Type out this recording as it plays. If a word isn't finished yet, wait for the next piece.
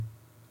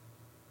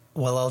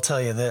Well, I'll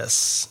tell you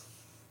this.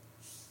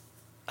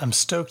 I'm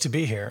stoked to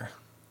be here.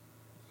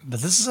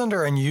 But this is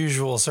under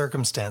unusual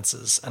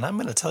circumstances, and I'm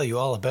going to tell you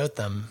all about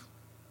them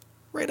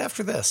right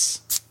after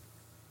this.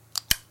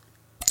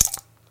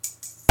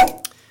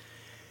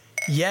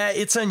 Yeah,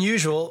 it's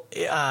unusual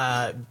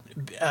because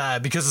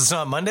it's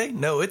not Monday.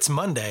 No, it's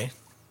Monday.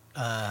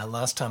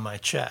 Last time I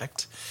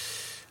checked.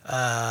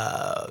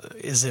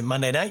 Is it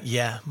Monday night?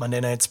 Yeah,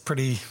 Monday night's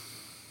pretty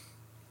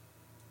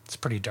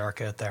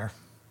dark out there.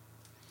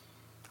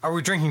 Are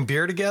we drinking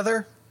beer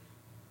together?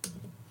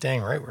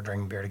 Dang right we're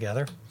drinking beer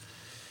together.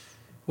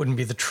 Wouldn't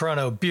be the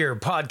Toronto Beer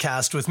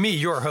Podcast with me,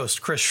 your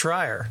host, Chris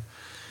Schreier,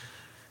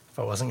 if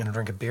I wasn't going to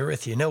drink a beer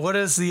with you. Now, what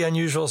is the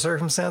unusual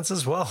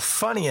circumstances? Well,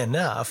 funny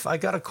enough, I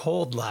got a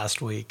cold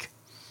last week.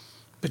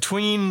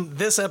 Between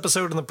this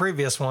episode and the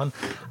previous one,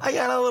 I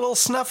got a little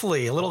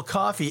snuffly, a little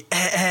coughy,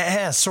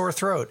 sore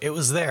throat. It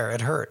was there.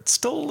 It hurt.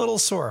 Still a little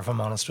sore, if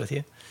I'm honest with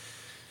you.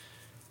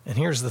 And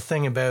here's the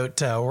thing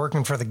about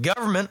working for the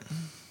government.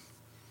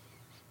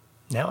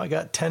 Now I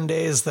got 10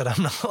 days that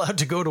I'm not allowed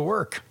to go to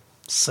work.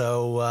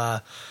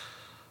 So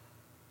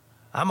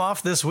I'm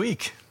off this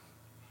week.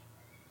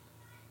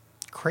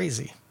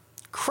 Crazy.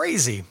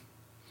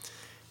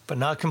 But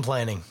not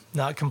complaining.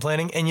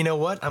 And you know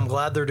what? I'm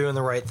glad they're doing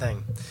the right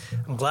thing.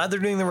 I'm glad they're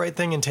doing the right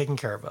thing and taking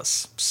care of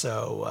us.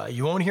 So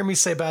you won't hear me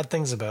say bad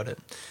things about it.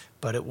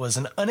 But it was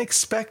an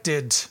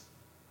unexpected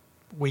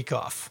week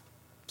off.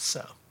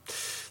 So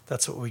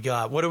that's what we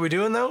got. What are we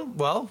doing, though?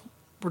 Well,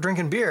 we're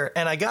drinking beer.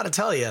 And I got to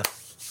tell you,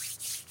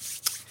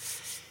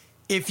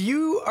 if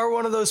you are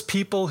one of those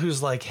people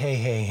who's like,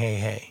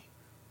 hey,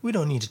 we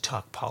don't need to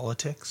talk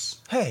politics.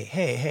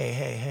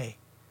 Hey.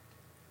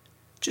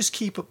 Just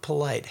keep it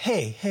polite.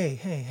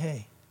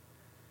 Hey.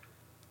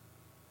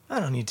 I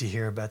don't need to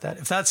hear about that.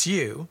 If that's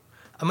you,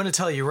 I'm going to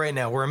tell you right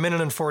now, we're 1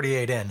 minute and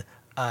 48 in.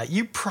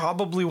 You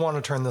probably want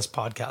to turn this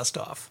podcast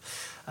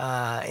off.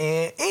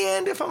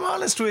 And if I'm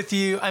honest with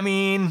you, I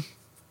mean,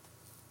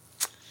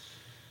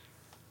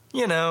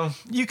 you know,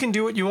 you can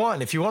do what you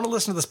want. If you want to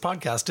listen to this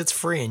podcast, it's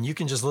free and you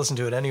can just listen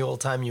to it any old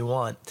time you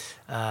want.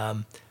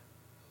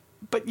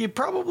 But you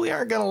probably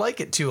aren't going to like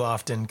it too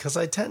often because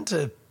I tend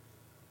to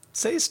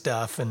say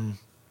stuff and,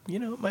 you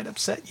know, it might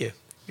upset you.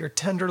 Your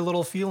tender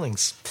little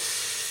feelings.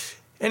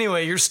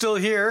 Anyway, you're still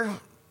here.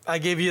 I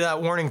gave you that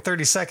warning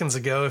 30 seconds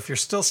ago. If you're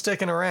still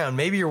sticking around,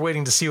 maybe you're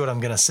waiting to see what I'm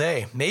going to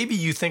say. Maybe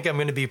you think I'm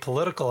going to be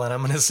political and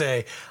I'm going to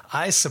say,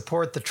 I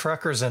support the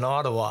truckers in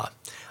Ottawa.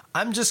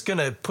 I'm just going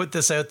to put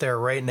this out there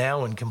right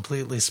now and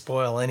completely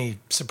spoil any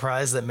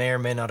surprise that may or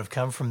may not have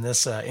come from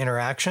this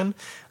interaction.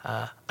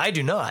 I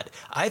do not.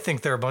 I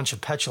think they're a bunch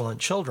of petulant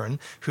children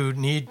who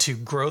need to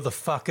grow the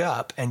fuck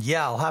up. And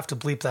yeah, I'll have to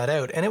bleep that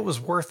out. And it was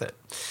worth it.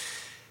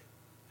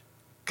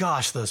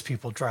 Gosh, those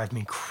people drive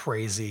me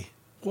crazy.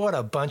 What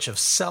a bunch of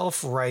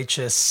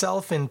self-righteous,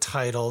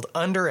 self-entitled,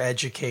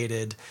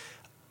 undereducated,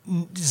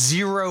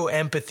 zero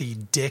empathy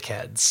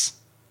dickheads.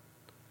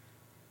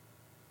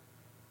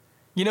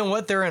 You know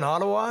what? They're in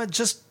Ottawa.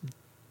 Just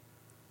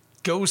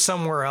go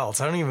somewhere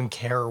else. I don't even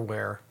care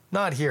where.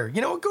 Not here.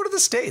 You know what? Go to the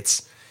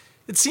States.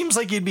 It seems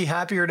like you'd be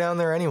happier down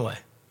there anyway.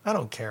 I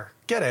don't care.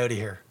 Get out of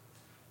here.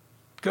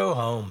 Go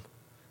home.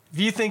 If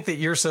you think that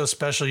you're so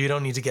special you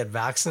don't need to get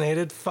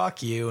vaccinated,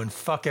 fuck you and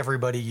fuck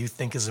everybody you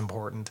think is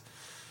important.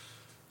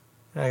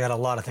 I got a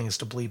lot of things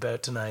to bleep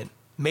out tonight.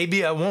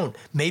 Maybe I won't.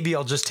 Maybe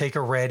I'll just take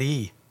a red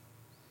E.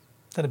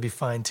 That'd be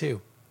fine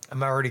too.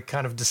 I'm already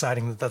kind of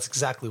deciding that that's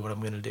exactly what I'm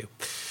going to do.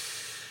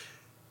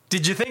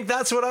 Did you think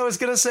that's what I was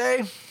going to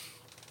say?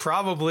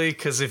 Probably,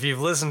 because if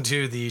you've listened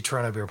to the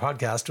Toronto Beer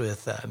Podcast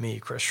with me,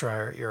 Chris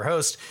Schreier, your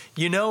host,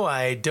 you know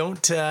I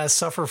don't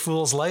suffer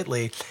fools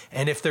lightly.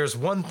 And if there's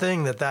one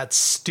thing that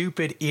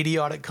stupid,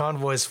 idiotic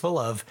convoy is full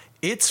of,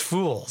 it's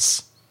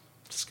fools.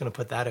 Just going to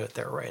put that out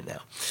there right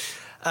now.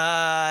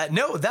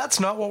 No, that's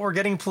not what we're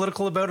getting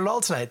political about at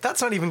all tonight.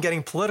 That's not even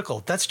getting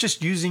political. That's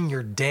just using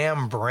your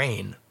damn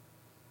brain.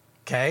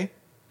 Okay?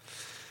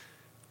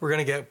 We're going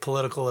to get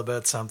political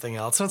about something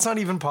else. And it's not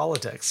even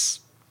politics.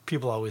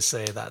 People always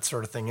say that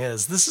sort of thing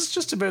is. This is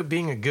just about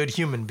being a good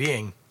human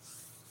being,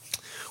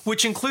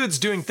 which includes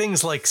doing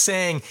things like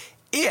saying,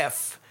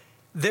 if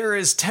there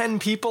is 10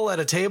 people at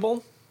a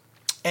table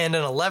and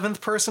an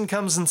 11th person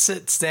comes and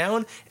sits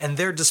down and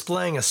they're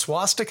displaying a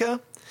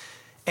swastika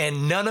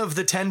and none of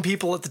the 10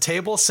 people at the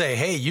table say,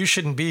 hey, you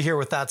shouldn't be here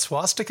with that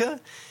swastika,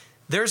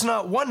 there's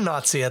not one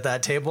Nazi at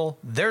that table,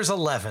 there's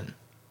 11.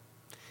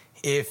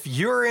 If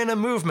you're in a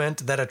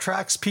movement that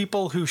attracts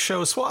people who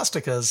show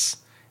swastikas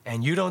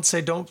and you don't say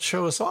don't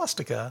show a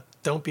swastika,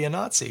 don't be a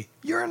Nazi,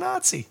 you're a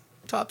Nazi.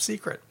 Top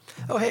secret.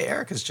 Oh, hey,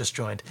 Erica's just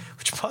joined,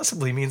 which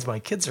possibly means my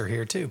kids are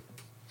here too.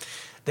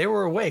 They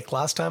were awake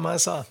last time I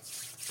saw.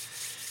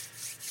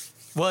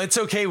 Well, it's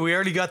okay. We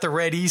already got the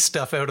red E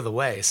stuff out of the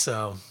way,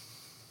 so...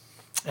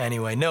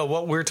 Anyway, no,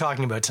 what we're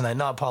talking about tonight,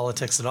 not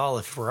politics at all,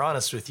 if we're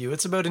honest with you.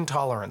 It's about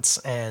intolerance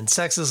and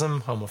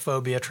sexism,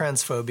 homophobia,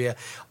 transphobia,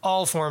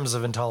 all forms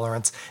of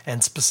intolerance,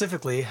 and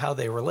specifically how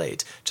they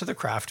relate to the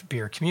craft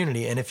beer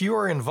community. And if you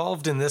are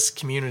involved in this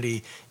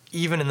community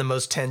even in the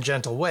most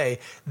tangential way,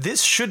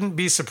 this shouldn't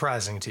be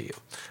surprising to you.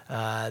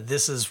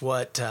 This is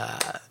what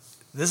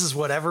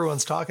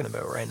everyone's talking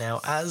about right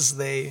now, as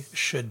they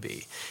should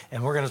be.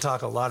 And we're going to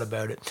talk a lot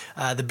about it.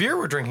 The beer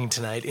we're drinking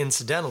tonight,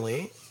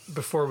 incidentally,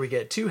 before we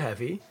get too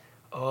heavy,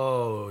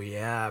 oh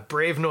yeah,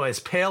 Brave Noise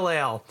Pale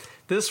Ale.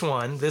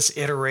 This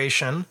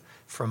iteration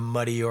from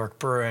Muddy York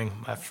Brewing,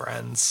 my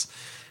friends.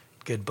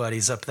 Good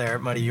buddies up there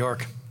at Muddy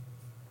York.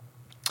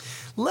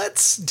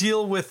 Let's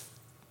deal with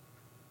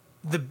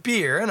the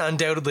beer, and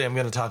undoubtedly I'm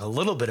going to talk a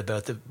little bit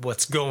about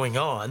what's going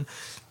on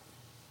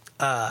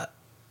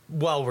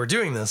while we're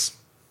doing this.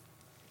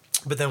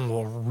 But then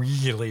we'll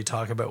really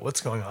talk about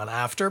what's going on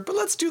after. But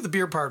let's do the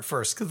beer part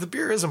first, because the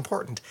beer is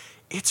important.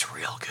 It's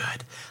real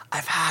good.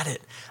 I've had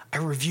it. I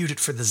reviewed it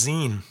for the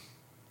zine.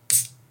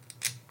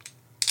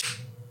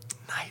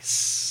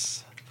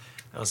 Nice.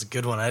 That was a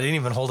good one. I didn't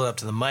even hold it up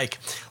to the mic.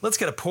 Let's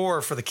get a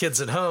pour for the kids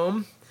at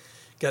home.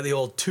 Got the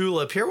old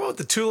tulip here. What with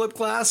the tulip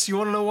glass? You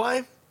want to know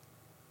why?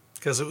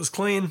 Because it was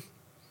clean.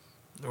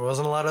 There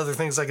wasn't a lot of other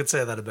things I could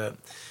say that about.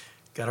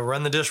 Got to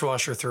run the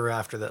dishwasher through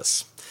after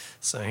this.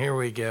 So here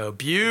we go.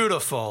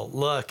 Beautiful.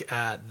 Look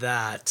at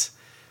that.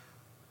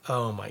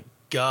 Oh my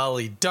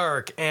golly.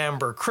 Dark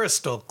amber,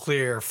 crystal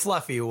clear,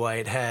 fluffy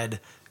white head.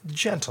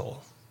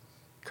 Gentle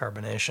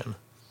carbonation.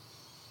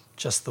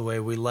 Just the way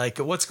we like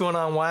it. What's going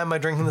on? Why am I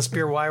drinking this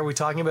beer? Why are we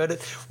talking about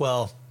it?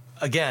 Well,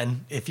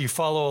 again, if you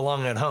follow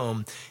along at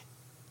home,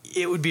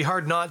 it would be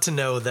hard not to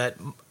know that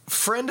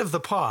friend of the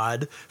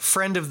pod,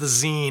 friend of the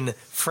zine,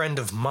 friend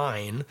of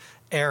mine,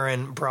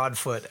 Erin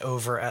Broadfoot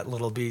over at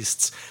Little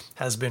Beasts,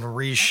 has been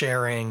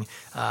resharing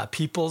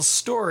people's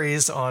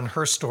stories on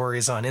her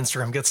stories on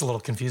Instagram. Gets a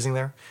little confusing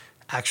there.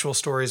 Actual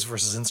stories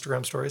versus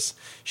Instagram stories.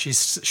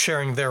 She's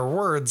sharing their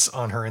words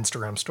on her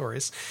Instagram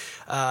stories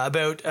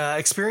about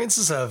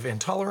experiences of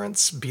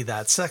intolerance, be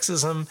that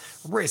sexism,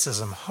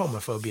 racism,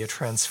 homophobia,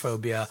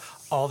 transphobia,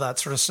 all that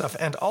sort of stuff.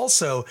 And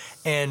also,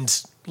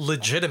 and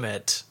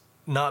legitimate,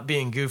 not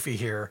being goofy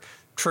here,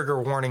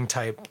 trigger warning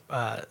type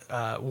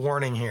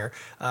warning here,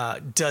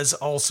 does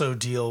also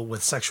deal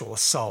with sexual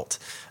assault.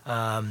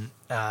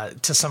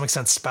 To some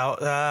extent,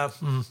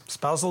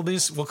 spousal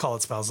abuse, we'll call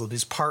it spousal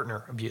abuse,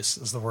 partner abuse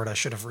is the word I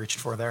should have reached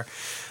for there.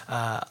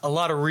 A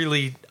lot of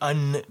really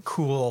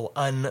uncool,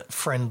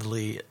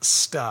 unfriendly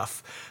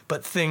stuff,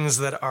 but things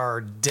that are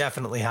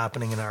definitely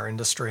happening in our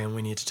industry and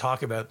we need to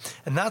talk about.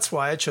 And that's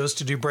why I chose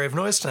to do Brave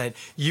Noise tonight.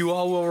 You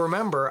all will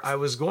remember I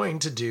was going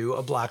to do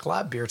a Black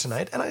Lab beer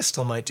tonight, and I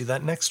still might do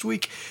that next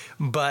week.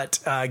 But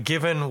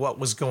given what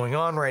was going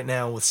on right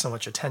now with so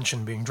much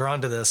attention being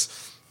drawn to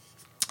this,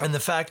 and the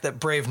fact that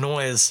Brave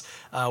Noise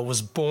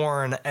was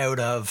born out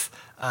of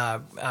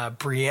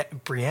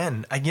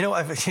Brienne.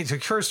 It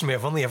occurs to me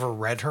I've only ever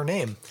read her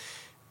name.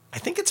 I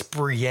think it's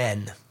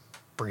Brienne.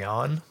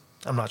 Brienne?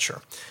 I'm not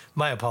sure.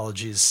 My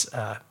apologies.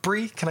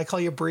 Brie? Can I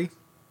call you Brie?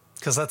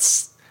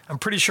 Because I'm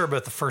pretty sure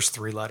about the first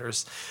three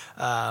letters.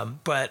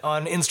 But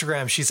on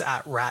Instagram, she's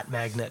at Rat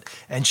Magnet.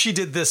 And she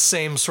did this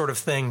same sort of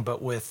thing,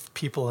 but with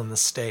people in the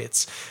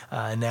States.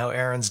 Now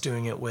Erin's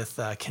doing it with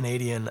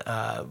Canadian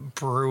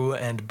brew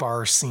and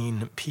bar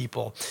scene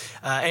people.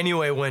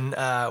 Anyway, when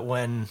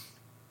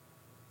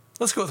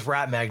let's go with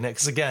Rat Magnet,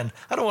 because again,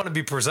 I don't want to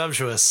be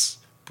presumptuous.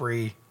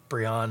 Brienne,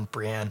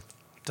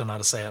 don't know how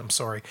to say it, I'm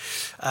sorry.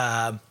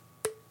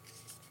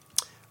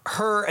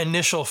 Her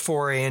initial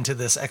foray into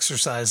this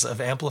exercise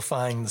of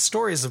amplifying the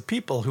stories of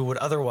people who would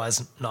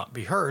otherwise not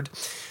be heard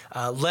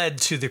led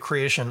to the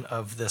creation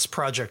of this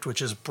project,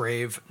 which is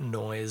Brave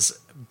Noise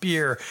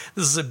Beer.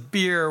 This is a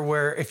beer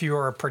where if you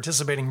are a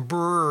participating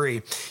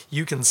brewery,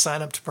 you can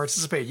sign up to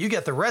participate. You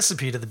get the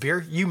recipe to the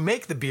beer. You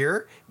make the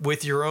beer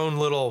with your own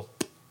little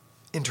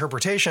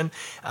interpretation.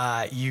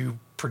 You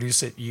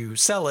produce it, you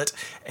sell it,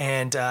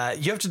 and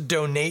you have to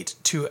donate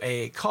to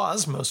a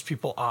cause. Most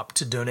people opt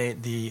to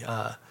donate the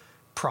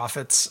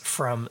profits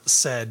from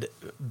said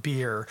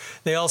beer.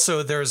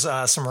 There's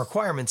some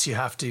requirements. You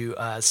have to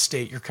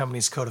state your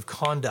company's code of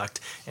conduct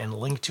and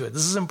link to it.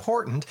 This is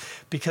important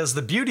because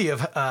the beauty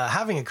of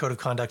having a code of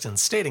conduct and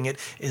stating it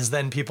is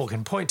then people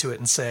can point to it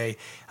and say,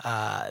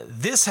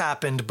 this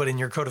happened, but in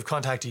your code of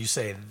conduct you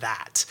say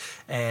that.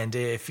 And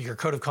if your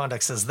code of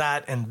conduct says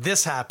that and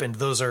this happened,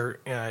 those are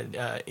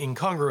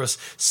incongruous,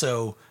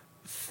 so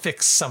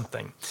fix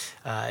something.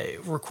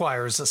 It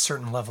requires a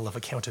certain level of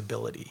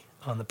accountability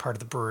on the part of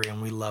the brewery, and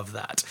we love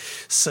that.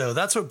 So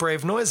that's what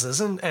Brave Noise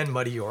is, and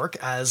Muddy York,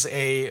 as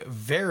a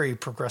very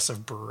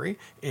progressive brewery,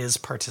 is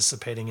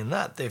participating in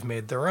that. They've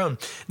made their own.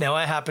 Now,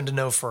 I happen to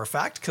know for a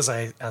fact, because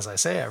as I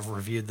say, I've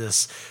reviewed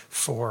this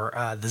for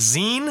the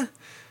zine,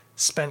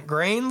 Spent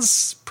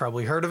Grains,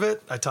 probably heard of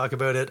it. I talk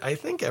about it, I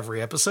think,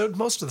 every episode.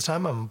 Most of the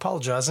time, I'm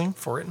apologizing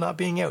for it not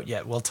being out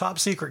yet. Well, top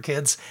secret,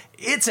 kids,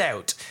 it's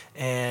out.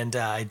 And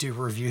I do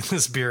review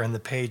this beer in the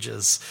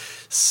pages.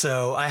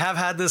 So I have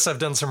had this. I've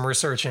done some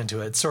research into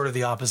it. Sort of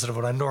the opposite of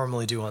what I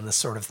normally do on this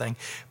sort of thing.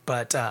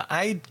 But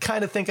I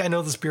kind of think I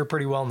know this beer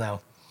pretty well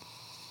now.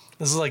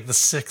 This is like the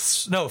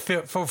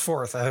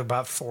fourth. I have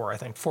about four, I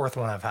think. Fourth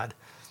one I've had.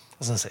 I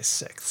was going to say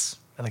sixth.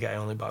 I think I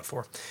only bought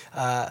four.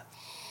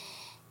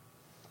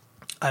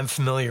 I'm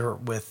familiar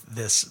with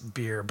this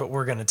beer, but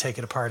we're going to take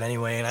it apart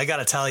anyway. And I got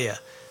to tell you,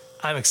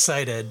 I'm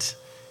excited.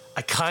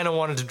 I kind of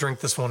wanted to drink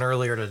this one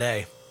earlier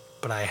today,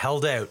 but I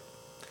held out.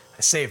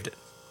 I saved it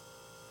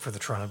for the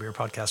Toronto Beer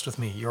Podcast with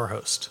me, your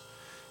host,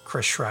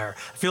 Chris Schreier.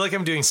 I feel like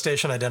I'm doing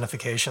station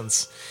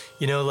identifications.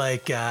 You know,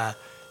 like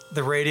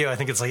the radio, I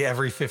think it's like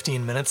every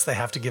 15 minutes they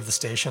have to give the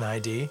station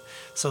ID.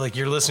 So like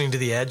you're listening to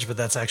The Edge, but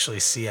that's actually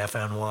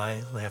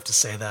CFNY. They have to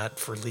say that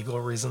for legal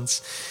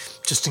reasons,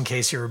 just in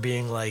case you were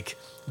being like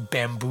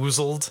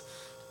bamboozled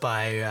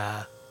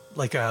by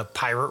like a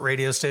pirate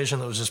radio station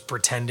that was just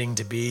pretending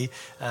to be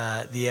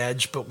The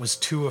Edge, but was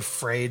too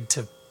afraid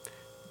to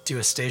do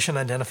a station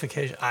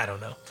identification. I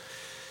don't know.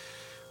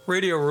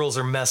 Radio rules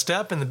are messed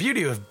up, and the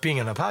beauty of being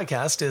in a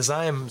podcast is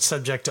I am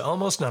subject to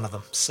almost none of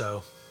them.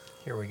 So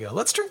here we go.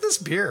 Let's drink this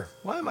beer.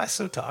 Why am I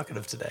so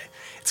talkative today?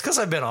 It's because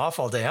I've been off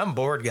all day. I'm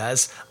bored,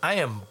 guys. I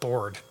am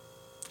bored.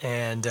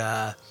 And,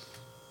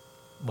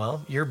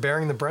 well, you're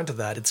bearing the brunt of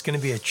that. It's going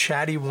to be a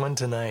chatty one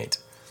tonight.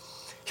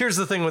 Here's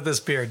the thing with this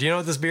beer. Do you know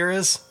what this beer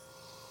is?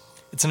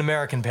 It's an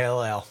American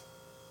Pale Ale.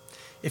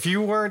 If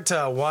you weren't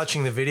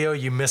watching the video,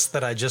 you missed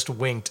that I just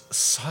winked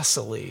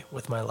saucily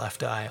with my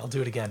left eye. I'll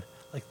do it again,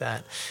 like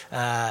that.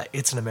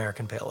 It's an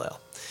American Pale Ale.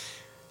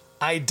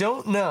 I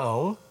don't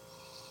know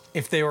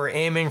if they were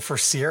aiming for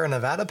Sierra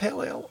Nevada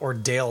Pale Ale or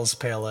Dale's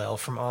Pale Ale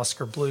from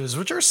Oskar Blues,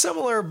 which are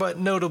similar but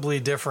notably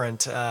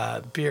different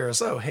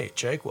beers. Oh, hey,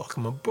 Jake,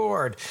 welcome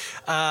aboard.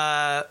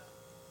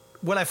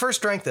 When I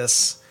first drank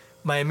this,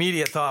 my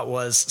immediate thought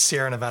was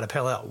Sierra Nevada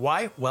Pale Ale.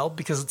 Why? Well,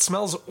 because it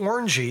smells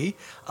orangey,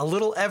 a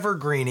little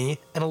evergreeny,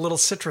 and a little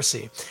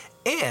citrusy.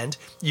 And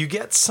you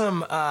get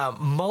some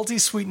malty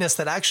sweetness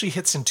that actually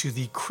hits into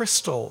the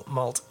crystal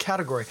malt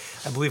category.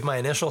 I believe my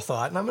initial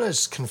thought, and I'm going to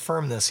just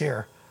confirm this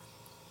here.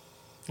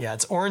 Yeah,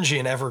 it's orangey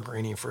and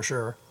evergreeny for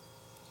sure.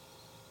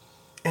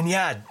 And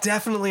yeah,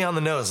 definitely on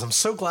the nose. I'm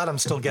so glad I'm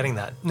still getting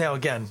that. Now,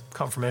 again,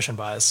 confirmation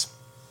bias.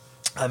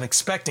 I'm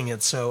expecting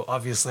it, so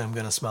obviously I'm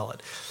going to smell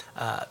it.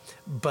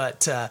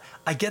 But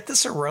I get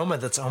this aroma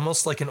that's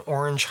almost like an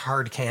orange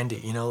hard candy,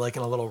 you know, like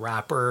in a little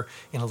wrapper,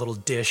 in a little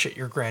dish at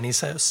your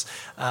granny's house,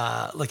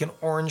 like an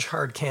orange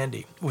hard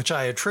candy, which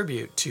I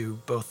attribute to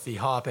both the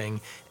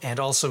hopping and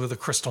also the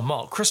crystal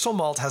malt. Crystal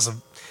malt has a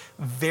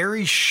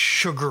very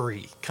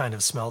sugary kind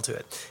of smell to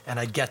it, and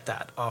I get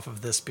that off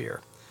of this beer.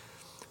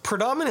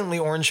 Predominantly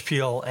orange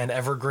peel and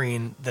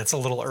evergreen that's a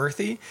little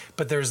earthy,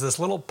 but there's this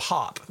little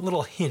pop,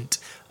 little hint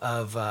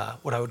of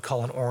what I would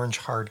call an orange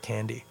hard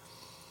candy.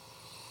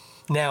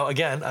 Now,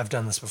 again, I've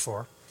done this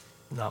before.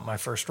 Not my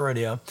first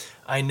rodeo.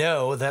 I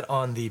know that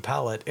on the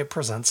palate, it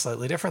presents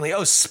slightly differently.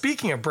 Oh,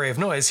 speaking of Brave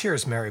Noise,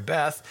 here's Mary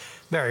Beth.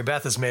 Mary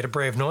Beth has made a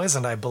Brave Noise,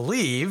 and I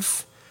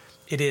believe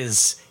it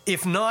is,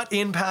 if not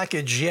in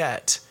package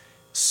yet,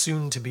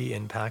 soon to be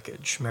in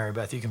package. Mary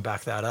Beth, you can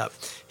back that up.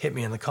 Hit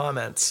me in the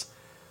comments.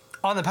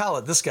 On the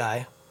palate, this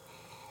guy.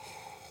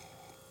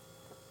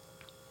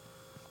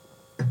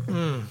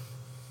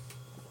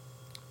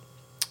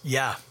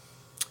 Yeah.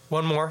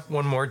 One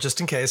more,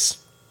 just in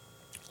case.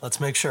 Let's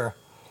make sure.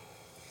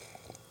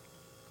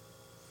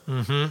 Yeah.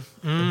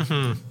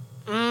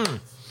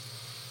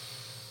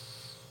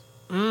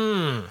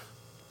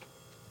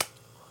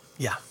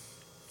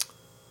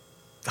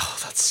 Oh,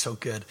 that's so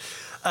good.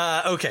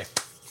 Okay.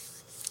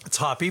 It's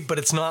hoppy, but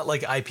it's not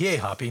like IPA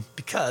hoppy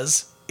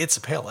because it's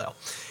a pale ale.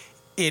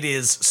 It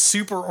is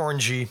super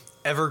orangey,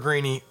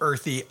 evergreeny,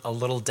 earthy, a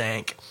little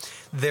dank.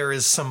 There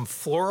is some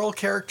floral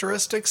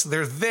characteristics.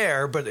 They're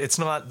there, but it's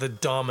not the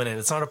dominant.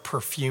 It's not a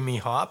perfumey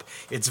hop.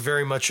 It's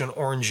very much an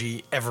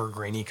orangey,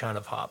 evergreeny kind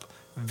of hop.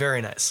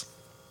 Very nice.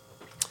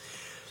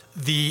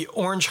 The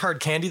orange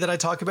hard candy that I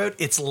talk about,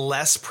 it's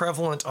less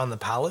prevalent on the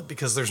palate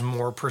because there's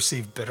more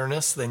perceived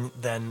bitterness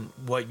than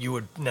what you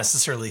would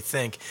necessarily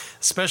think,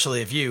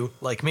 especially if you,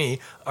 like me,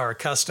 are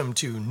accustomed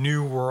to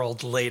New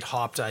World late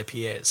hopped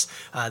IPAs.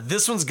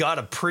 This one's got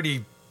a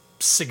pretty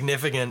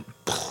significant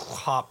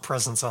hop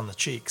presence on the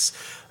cheeks.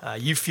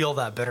 You feel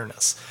that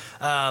bitterness.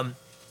 Right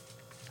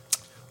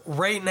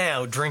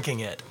now, drinking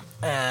it.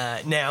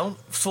 Now,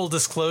 full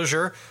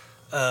disclosure,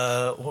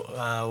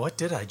 what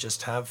did I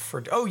just have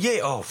for... Oh, yay.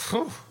 Oh,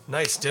 whew,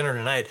 nice dinner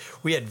tonight.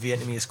 We had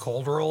Vietnamese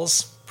cold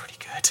rolls. Pretty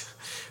good.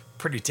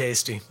 Pretty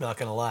tasty, not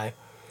going to lie.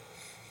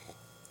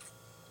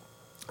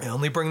 I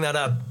only bring that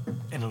up,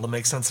 and it'll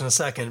make sense in a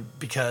second,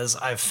 because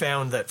I've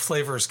found that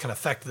flavors can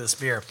affect this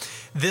beer.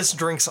 This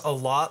drinks a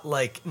lot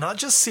like, not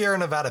just Sierra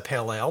Nevada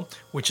Pale Ale,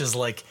 which is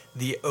like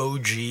the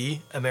OG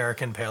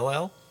American Pale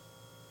Ale,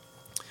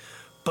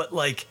 but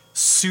like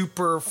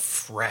super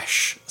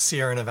fresh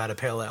Sierra Nevada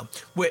Pale Ale,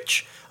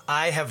 which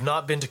I have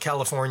not been to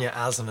California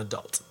as an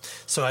adult.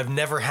 So I've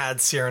never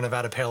had Sierra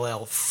Nevada Pale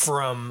Ale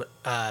from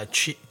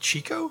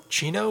Chico,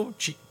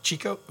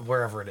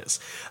 wherever it is.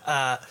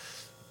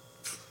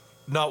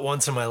 Not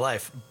once in my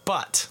life,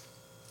 but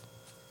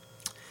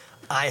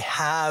I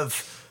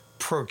have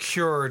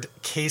procured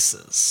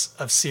cases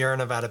of Sierra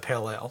Nevada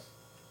Pale Ale.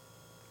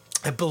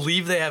 I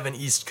believe they have an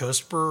East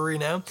Coast brewery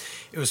now.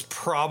 It was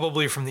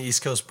probably from the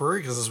East Coast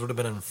brewery because this would have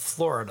been in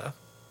Florida.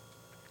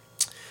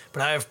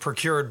 but I have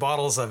procured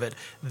bottles of it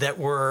that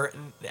were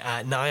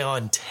nigh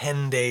on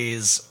 10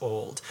 days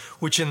old,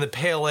 which in the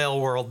pale ale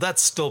world,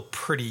 that's still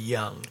pretty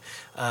young.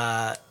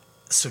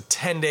 So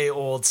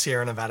 10-day-old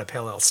Sierra Nevada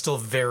Pale Ale, still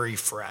very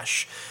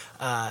fresh.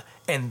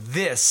 And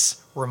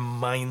this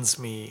reminds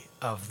me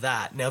of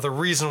that. Now, the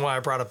reason why I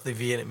brought up the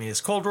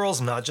Vietnamese cold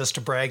rolls, not just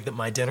to brag that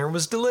my dinner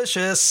was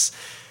delicious,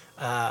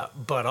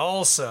 but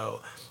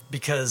also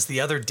because the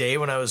other day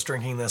when I was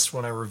drinking this,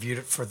 when I reviewed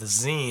it for the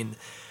zine,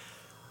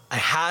 I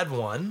had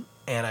one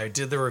and I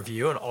did the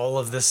review, and all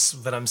of this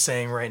that I'm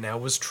saying right now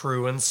was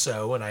true and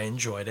I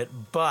enjoyed it.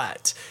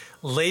 But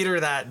later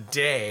that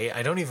day,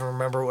 I don't even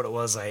remember what it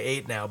was I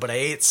ate now, but I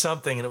ate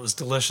something and it was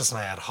delicious and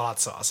I had hot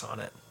sauce on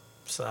it.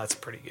 So that's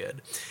pretty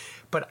good.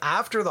 But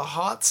after the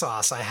hot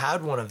sauce, I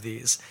had one of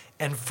these,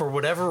 and for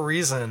whatever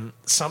reason,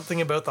 something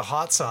about the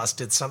hot sauce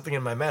did something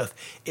in my mouth.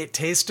 It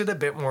tasted a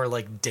bit more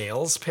like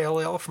Dale's Pale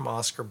Ale from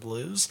Oskar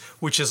Blues,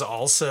 which is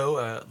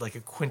also like a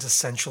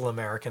quintessential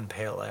American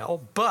pale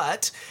ale,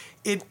 but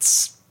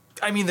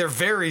they're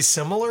very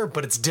similar,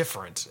 but it's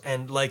different.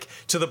 And like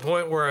to the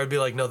point where I'd be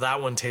like, no,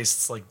 that one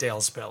tastes like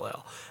Dale's Pale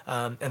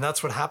Ale. And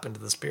that's what happened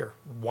to this beer,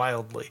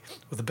 wildly.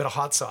 With a bit of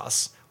hot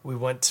sauce, we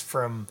went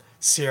from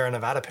Sierra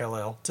Nevada Pale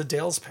Ale to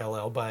Dale's Pale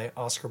Ale by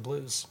Oskar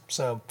Blues.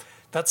 So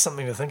that's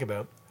something to think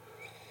about.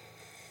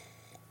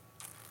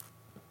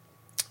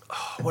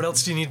 What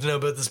else do you need to know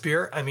about this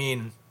beer? I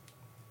mean,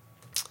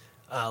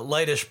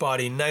 lightish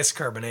body, nice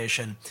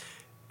carbonation,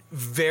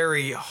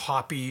 very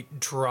hoppy,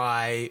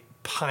 dry,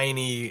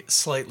 piney,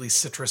 slightly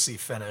citrusy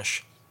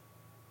finish.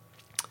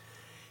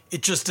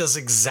 It just does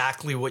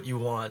exactly what you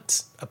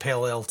want a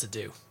pale ale to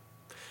do.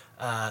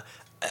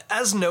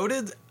 As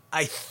noted,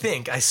 I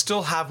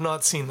still have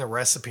not seen the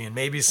recipe, and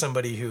maybe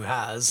somebody who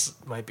has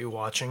might be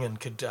watching and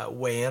could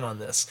weigh in on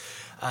this.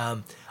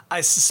 I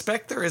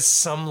suspect there is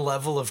some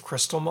level of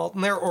crystal malt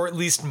in there, or at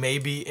least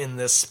maybe in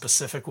this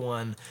specific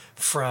one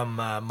from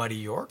Muddy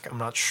York. I'm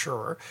not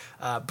sure.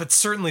 But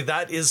certainly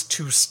that is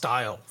to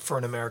style for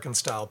an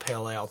American-style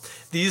pale ale.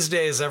 These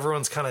days,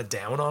 everyone's kind of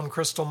down on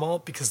crystal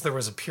malt because there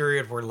was a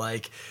period where,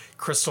 like,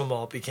 crystal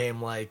malt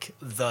became, like,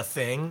 the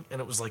thing,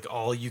 and it was, like,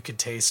 all you could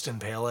taste in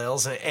pale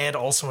ales, and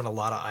also in a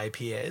lot of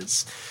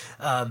IPAs.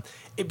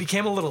 It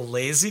became a little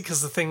lazy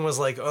because the thing was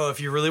like, oh,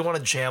 if you really want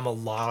to jam a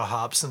lot of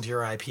hops into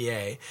your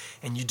IPA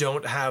and you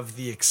don't have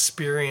the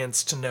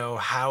experience to know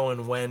how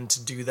and when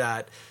to do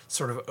that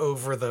sort of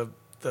over the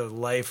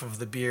life of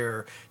the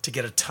beer to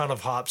get a ton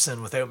of hops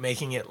in without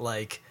making it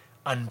like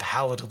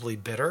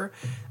unpalatably bitter.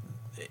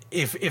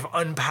 If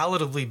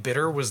unpalatably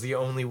bitter was the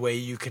only way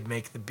you could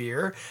make the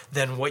beer,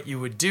 then what you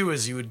would do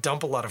is you would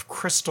dump a lot of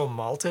crystal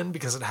malt in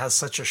because it has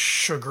such a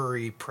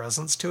sugary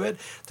presence to it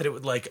that it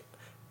would like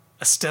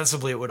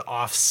ostensibly it would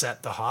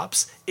offset the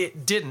hops.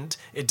 It didn't.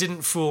 It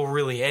didn't fool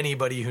really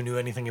anybody who knew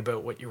anything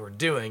about what you were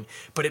doing,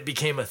 but it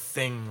became a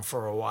thing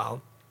for a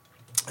while.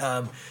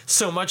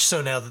 So much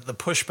so now that the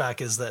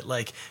pushback is that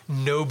like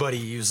nobody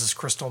uses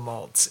crystal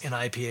malts in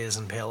IPAs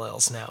and pale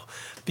ales now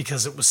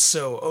because it was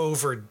so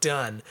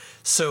overdone.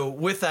 So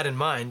with that in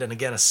mind, and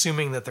again,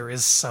 assuming that there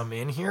is some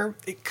in here,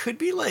 it could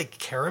be like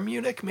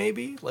Karamunich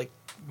maybe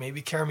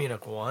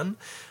Karamunich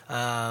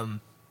 1.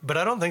 But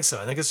I don't think so.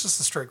 I think it's just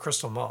a straight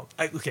crystal malt.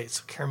 Okay,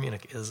 so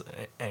Karamunich is...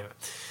 Anyway,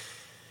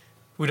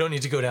 we don't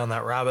need to go down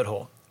that rabbit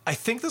hole. I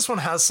think this one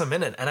has some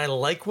in it, and I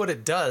like what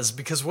it does,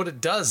 because what it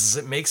does is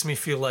it makes me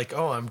feel like,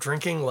 oh, I'm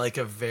drinking like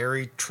a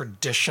very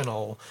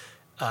traditional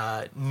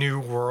New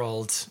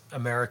World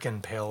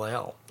American pale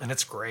ale, and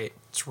it's great.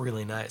 It's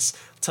really nice.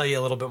 I'll tell you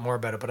a little bit more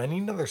about it, but I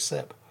need another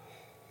sip.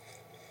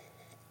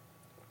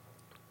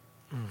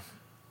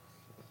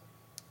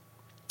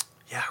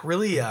 Yeah,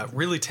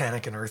 really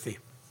tannic and earthy.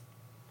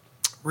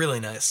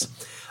 Really nice.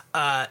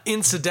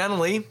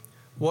 Incidentally,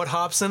 what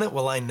hops in it?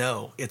 Well, I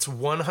know. It's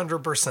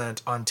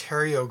 100%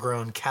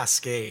 Ontario-grown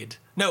Cascade.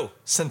 No,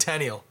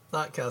 Centennial,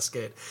 not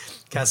Cascade.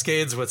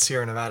 Cascade's what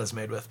Sierra Nevada's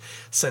made with.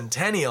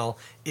 Centennial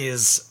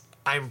is,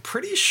 I'm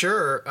pretty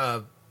sure,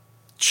 a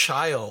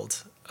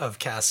child of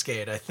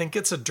Cascade. I think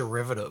it's a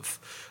derivative.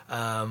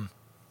 I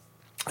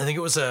think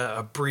it was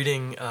a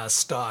breeding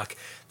stock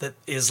that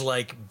is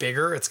like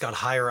bigger. It's got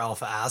higher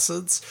alpha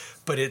acids,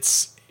 but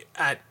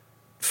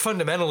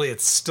fundamentally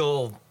it's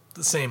still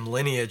the same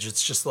lineage.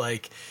 It's just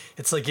like,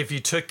 it's like if you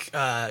took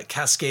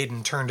Cascade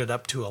and turned it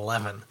up to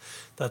 11.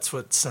 That's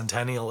what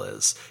Centennial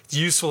is. It's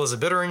useful as a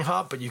bittering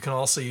hop, but you can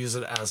also use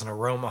it as an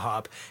aroma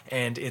hop,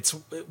 and it's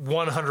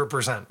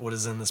 100% what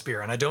is in this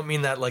beer. And I don't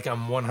mean that like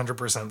I'm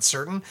 100%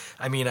 certain.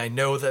 I mean, I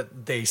know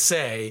that they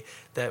say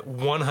that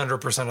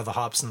 100% of the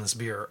hops in this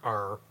beer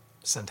are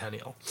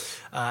Centennial.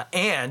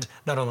 And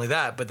not only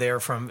that, but they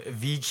are from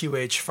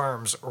VQH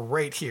Farms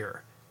right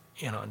here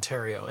in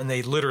Ontario, and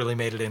they literally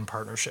made it in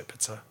partnership.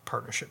 It's a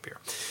partnership beer.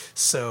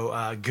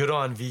 So good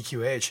on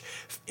VQH.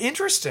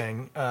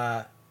 Interesting,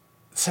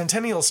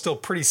 Centennial is still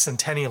pretty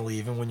Centennial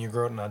even when you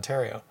grow it in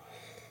Ontario.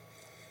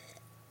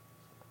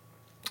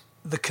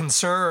 the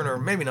concern, or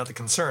maybe not the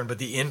concern, but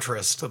the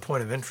interest, the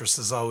point of interest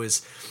is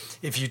always,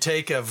 if you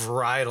take a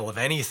varietal of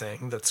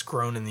anything that's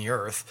grown in the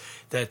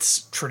earth,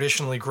 that's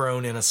traditionally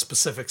grown in a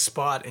specific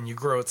spot, and you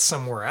grow it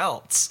somewhere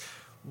else,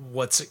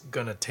 what's it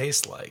going to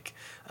taste like?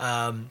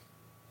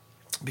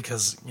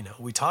 Because,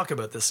 we talk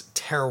about this,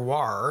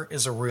 terroir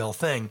is a real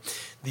thing.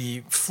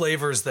 The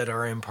flavors that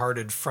are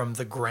imparted from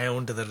the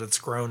ground that it's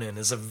grown in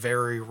is a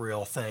very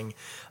real thing.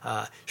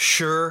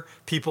 Sure,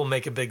 people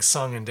make a big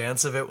song and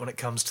dance of it when it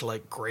comes to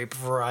like grape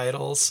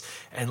varietals,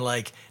 and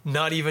like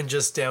not even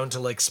just down to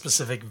like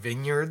specific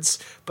vineyards,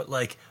 but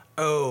like,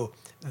 oh,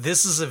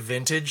 this is a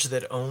vintage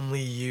that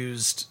only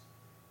used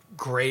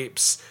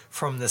grapes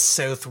from the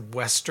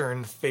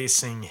southwestern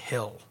facing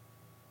hill.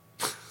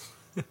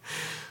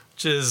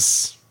 Which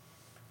is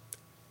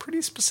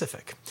pretty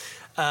specific.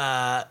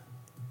 That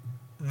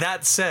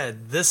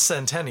said, this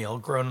Centennial,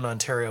 grown in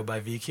Ontario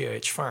by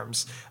VQH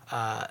Farms,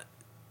 VQH,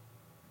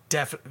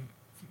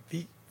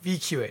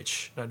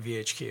 not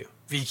VHQ,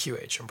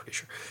 VQH, I'm pretty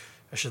sure.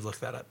 I should look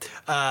that up.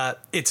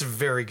 It's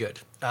very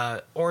good.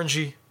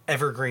 Orangey,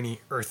 evergreeny,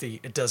 earthy.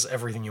 It does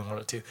everything you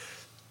want it to.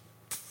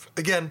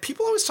 Again,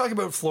 people always talk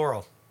about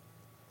floral.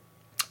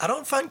 I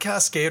don't find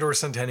Cascade or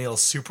Centennial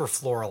super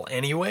floral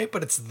anyway,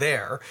 but it's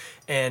there.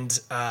 And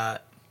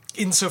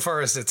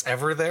insofar as it's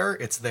ever there,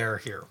 it's there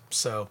here.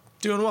 So,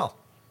 doing well.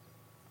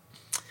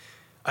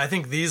 I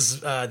think these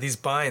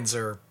binds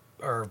are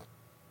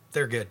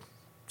they're good.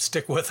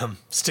 Stick with them.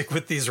 Stick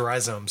with these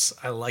rhizomes.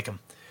 I like them.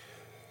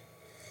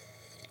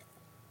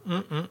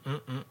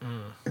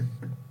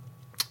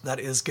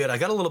 That is good. I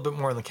got a little bit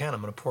more in the can.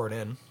 I'm going to pour it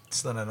in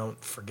so then I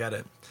don't forget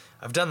it.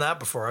 I've done that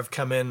before. I've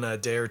come in a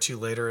day or two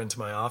later into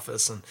my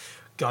office and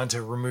gone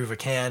to remove a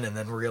can and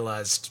then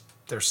realized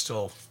there's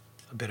still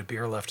a bit of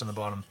beer left in the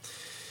bottom.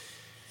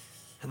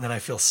 And then I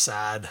feel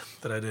sad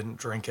that I didn't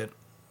drink it.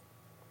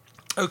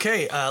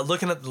 Okay,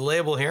 looking at the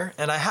label here,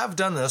 and I have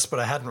done this, but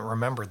I hadn't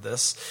remembered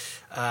this.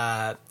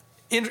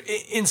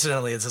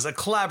 Incidentally, it says a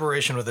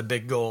collaboration with a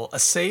big goal, a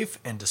safe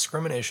and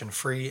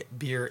discrimination-free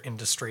beer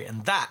industry,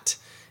 and that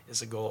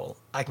is a goal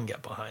I can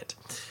get behind.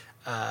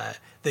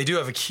 They do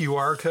have a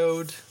QR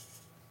code,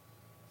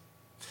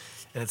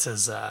 and it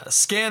says,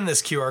 scan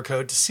this QR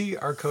code to see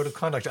our code of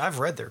conduct. I've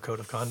read their code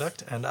of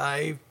conduct, and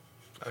I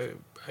was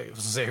going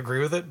to say agree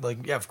with it.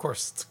 Like, yeah, of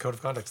course, it's a code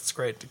of conduct. It's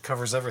great. It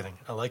covers everything.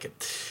 I like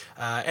it.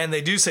 And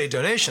they do say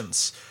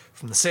donations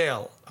from the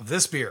sale of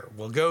this beer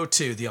will go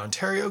to the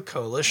Ontario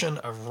Coalition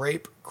of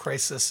Rape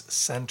Crisis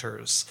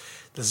Centers.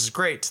 This is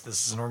great.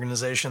 This is an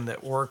organization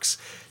that works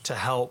to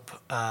help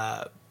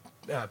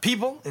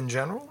people in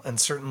general, and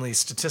certainly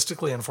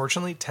statistically,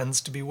 unfortunately, tends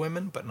to be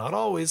women, but not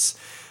always,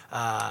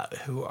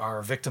 who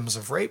are victims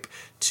of rape,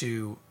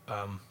 to,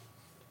 I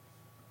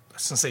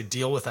was going to say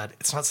deal with that.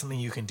 It's not something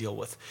you can deal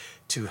with,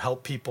 to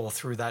help people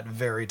through that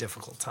very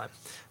difficult time.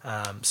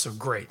 So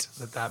great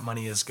that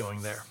money is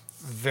going there.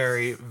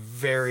 Very,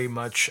 very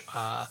much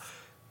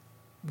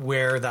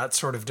where that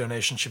sort of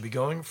donation should be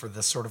going for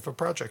this sort of a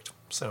project.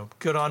 So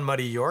good on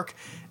Muddy York.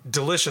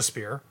 Delicious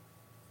beer.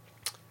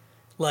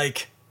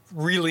 Like,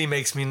 really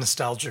makes me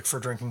nostalgic for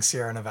drinking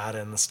Sierra Nevada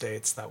in the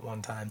States that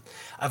one time.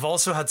 I've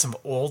also had some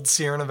old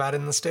Sierra Nevada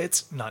in the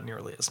States, not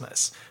nearly as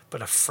nice.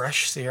 But a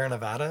fresh Sierra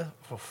Nevada,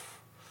 oof,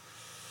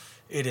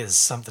 it is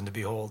something to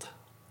behold.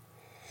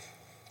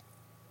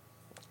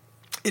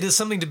 It is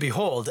something to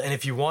behold, and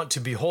if you want to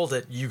behold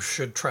it, you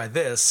should try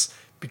this,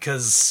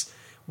 because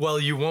while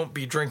you won't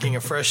be drinking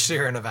a fresh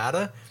Sierra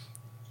Nevada,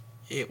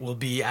 it will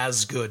be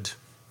as good,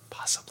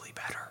 possibly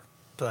better.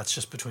 But that's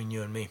just between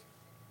you and me.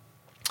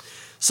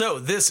 So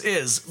this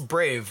is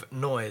Brave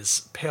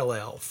Noise Pale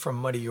Ale from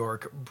Muddy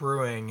York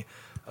Brewing,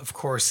 of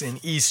course, in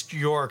East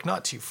York,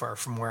 not too far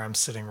from where I'm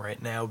sitting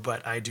right now,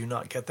 but I do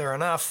not get there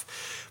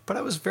enough. But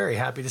I was very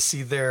happy to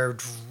see their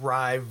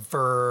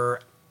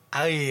driver.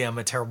 I am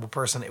a terrible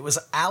person. It was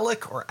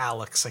Alec or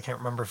Alex. I can't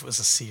remember if it was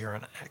a C or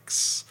an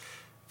X.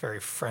 Very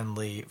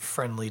friendly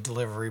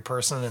delivery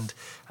person,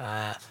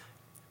 and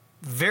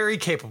very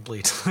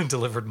capably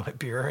delivered my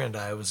beer, and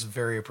I was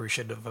very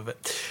appreciative of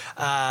it.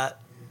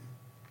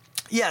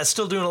 Yeah,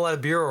 still doing a lot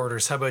of beer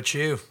orders. How about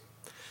you?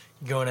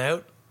 You going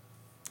out?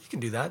 You can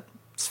do that.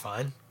 It's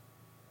fine.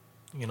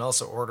 You can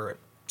also order it.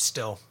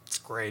 Still, it's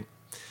great.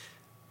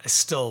 I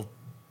still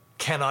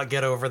cannot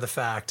get over the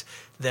fact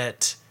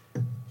that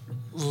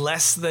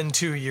less than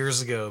 2 years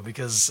ago,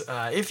 because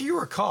if you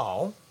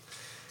recall,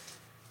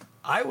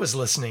 I was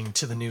listening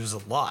to the news a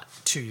lot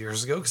 2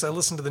 years ago, because I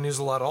listen to the news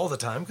a lot all the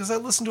time, because I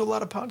listen to a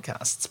lot of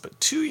podcasts. But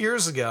 2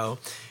 years ago,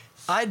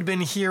 I'd been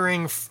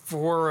hearing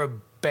for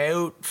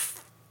about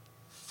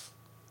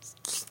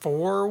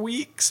 4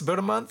 weeks, about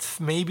a month,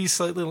 maybe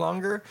slightly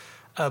longer,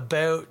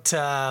 about,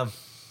 that's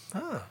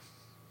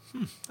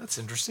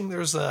interesting.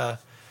 There's a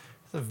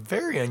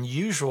very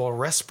unusual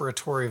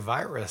respiratory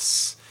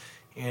virus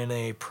in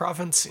a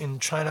province in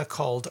China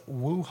called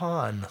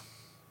Wuhan.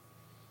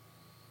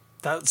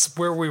 That's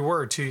where we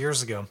were 2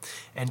 years ago.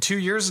 And 2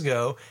 years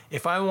ago,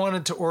 if I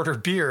wanted to order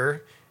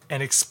beer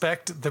and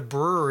expect the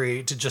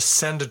brewery to just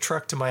send a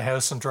truck to my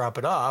house and drop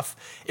it off.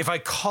 If I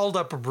called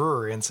up a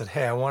brewery and said,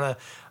 hey, I want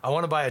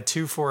to buy a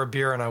 2 for a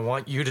beer and I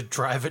want you to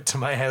drive it to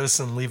my house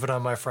and leave it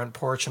on my front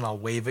porch and I'll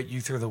wave at you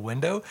through the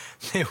window,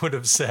 they would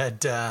have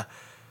said,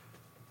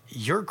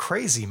 you're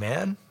crazy,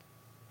 man.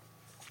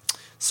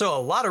 So a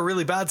lot of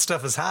really bad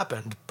stuff has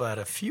happened, but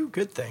a few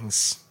good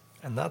things,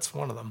 and that's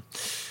one of them.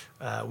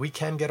 We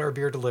can get our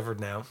beer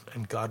delivered now,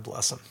 and God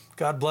bless them.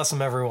 God bless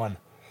them, everyone.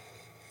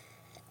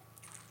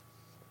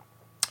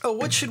 Oh,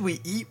 what should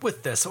we eat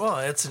with this? Well,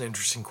 it's an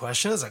interesting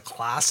question. It's a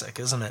classic,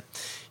 isn't it?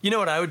 You know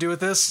what I would do with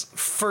this?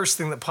 First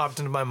thing that popped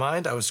into my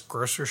mind, I was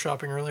grocery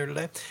shopping earlier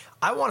today.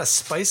 I want a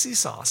spicy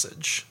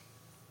sausage.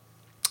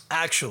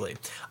 Actually,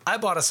 I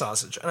bought a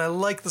sausage, and I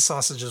like the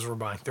sausages we're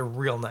buying. They're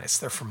real nice.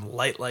 They're from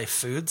Light Life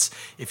Foods.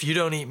 If you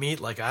don't eat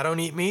meat like I don't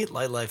eat meat,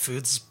 Light Life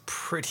Foods is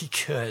pretty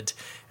good.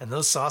 And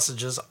those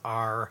sausages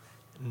are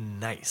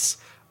nice.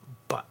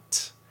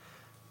 But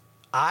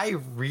I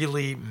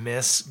really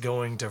miss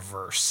going to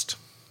Wurst.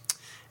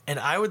 And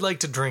I would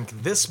like to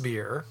drink this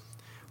beer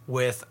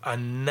with a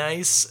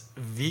nice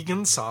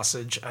vegan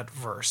sausage at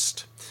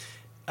Wurst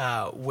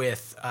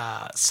with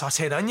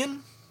sauteed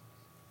onion,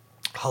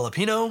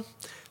 jalapeno,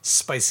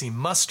 spicy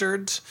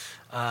mustard.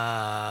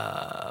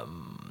 What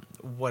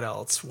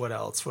else?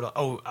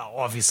 Oh,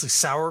 obviously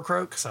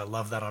sauerkraut, because I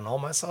love that on all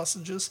my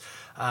sausages.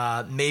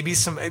 Maybe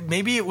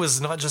it was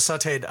not just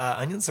sauteed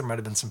onions. There might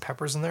have been some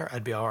peppers in there.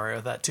 I'd be all right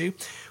with that too.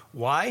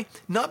 Why?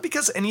 Not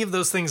because any of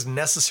those things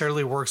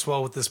necessarily works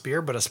well with this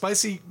beer, but a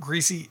spicy,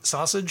 greasy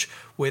sausage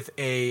with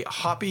a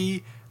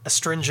hoppy,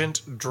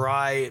 astringent,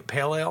 dry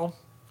pale ale,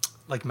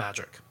 like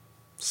magic.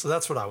 So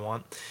that's what I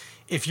want.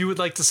 If you would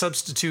like to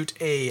substitute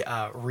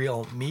a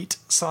real meat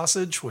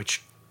sausage,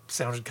 which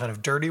sounded kind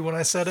of dirty when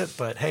I said it,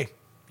 but hey,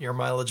 your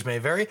mileage may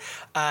vary.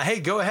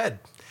 Hey, go ahead.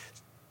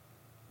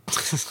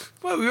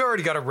 Well, we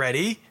already got it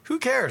ready. Who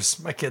cares?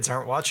 My kids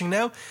aren't watching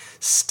now.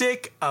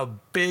 Stick a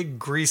big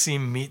greasy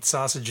meat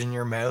sausage in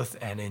your mouth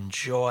and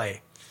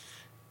enjoy.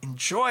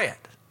 Enjoy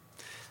it.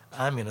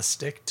 I'm going to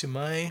stick to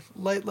my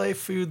Light Life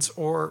Foods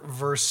or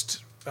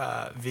Wurst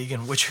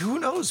vegan, which who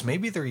knows?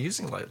 Maybe they're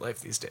using Light Life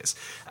these days.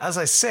 As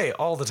I say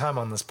all the time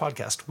on this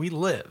podcast, we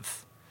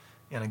live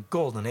in a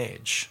golden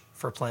age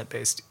for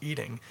plant-based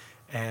eating,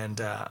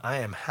 and I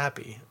am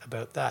happy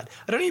about that.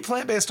 I don't eat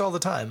plant-based all the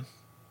time.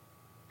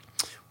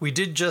 We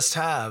did just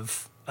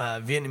have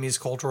Vietnamese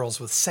cold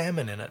rolls with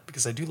salmon in it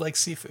because I do like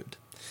seafood.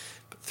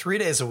 But 3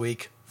 days a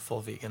week,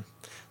 full vegan.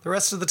 The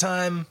rest of the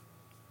time,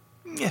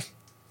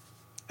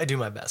 I do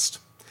my best.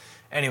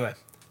 Anyway,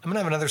 I'm going to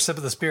have another sip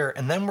of this beer,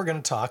 and then we're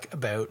going to talk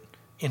about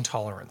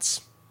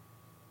intolerance.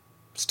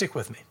 Stick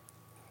with me.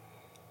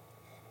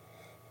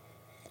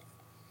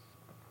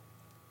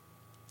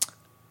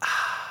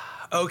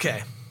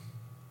 Okay,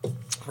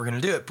 we're going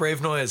to do it.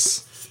 Brave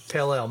Noise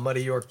Pale Ale,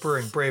 Muddy York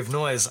Brewing, Brave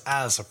Noise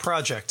as a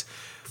project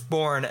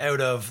born out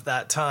of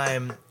that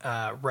time,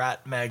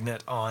 Rat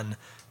Magnet on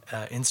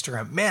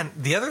Instagram. Man,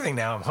 the other thing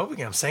now, I'm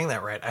hoping I'm saying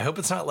that right. I hope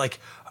it's not like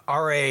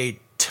R.A.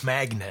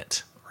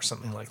 Magnet or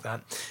something like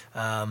that.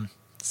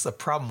 It's the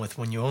problem with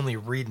when you only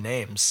read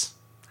names.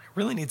 I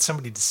really need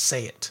somebody to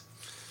say it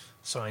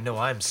so I know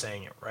I'm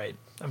saying it right.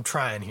 I'm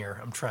trying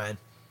here. I'm trying.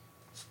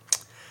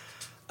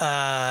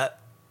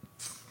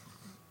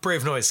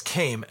 Brave Noise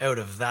came out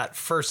of that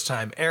first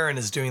time. Aaron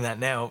is doing that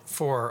now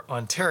for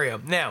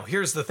Ontario. Now,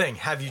 here's the thing.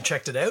 Have you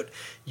checked it out?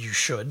 You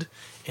should.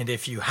 And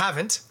if you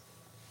haven't,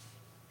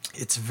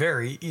 it's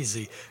very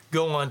easy.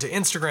 Go on to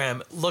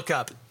Instagram, look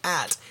up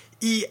at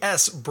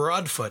ES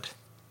Broadfoot.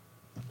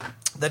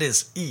 That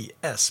is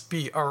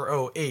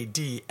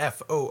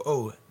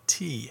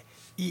ESBROADFOOT.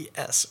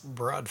 ES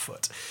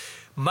Broadfoot.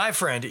 My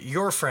friend,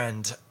 your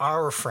friend,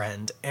 our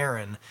friend,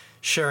 Aaron,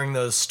 sharing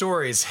those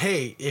stories.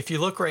 Hey, if you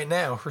look right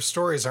now, her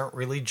stories aren't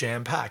really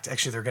jam-packed.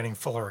 Actually, they're getting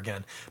fuller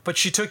again. But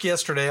she took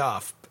yesterday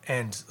off,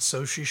 and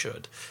so she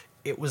should.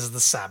 It was the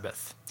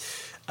Sabbath.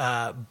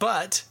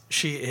 But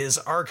she is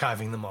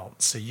archiving them all,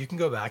 so you can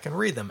go back and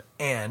read them.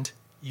 And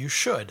you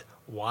should.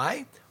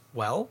 Why?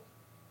 Well,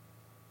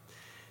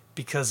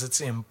 because it's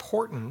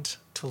important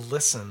to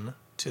listen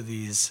to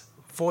these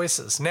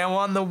voices. Now,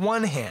 on the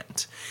one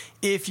hand,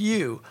 if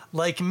you,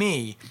 like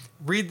me,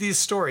 read these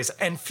stories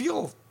and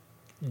feel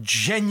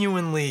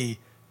genuinely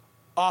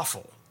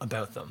awful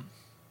about them,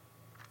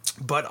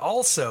 but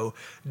also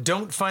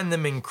don't find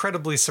them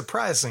incredibly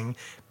surprising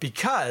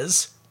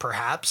because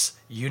perhaps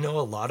you know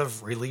a lot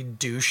of really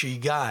douchey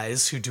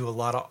guys who do a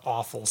lot of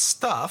awful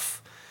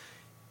stuff,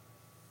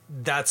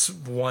 that's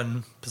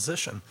one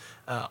position.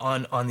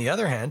 On the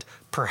other hand,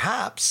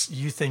 perhaps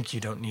you think you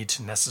don't need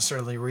to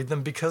necessarily read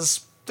them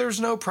because there's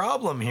no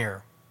problem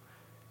here.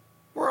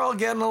 We're all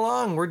getting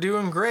along. We're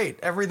doing great.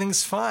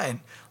 Everything's fine.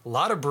 A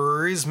lot of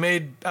breweries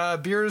made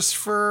beers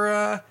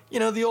for,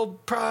 the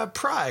old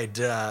Pride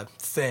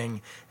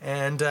thing.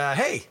 And,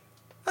 hey,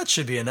 that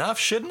should be enough,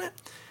 shouldn't it?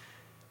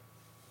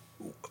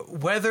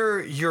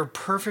 Whether you're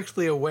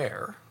perfectly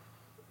aware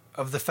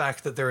of the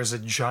fact that there is a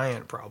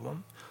giant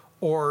problem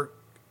or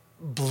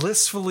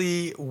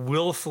blissfully,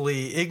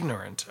 willfully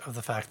ignorant of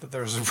the fact that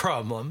there's a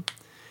problem,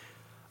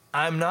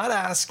 I'm not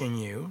asking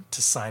you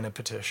to sign a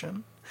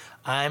petition.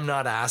 I'm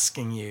not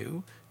asking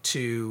you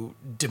to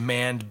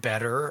demand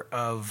better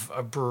of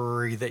a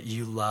brewery that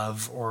you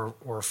love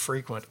or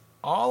frequent.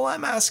 All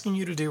I'm asking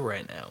you to do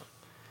right now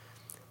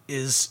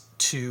is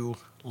to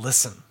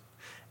listen.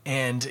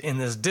 And in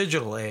this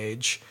digital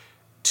age,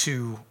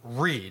 to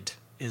read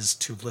is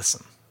to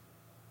listen.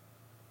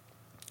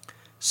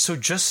 So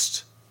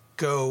just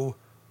go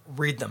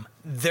read them.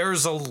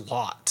 There's a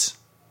lot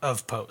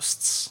of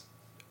posts,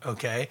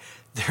 okay?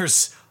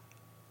 There's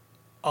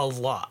a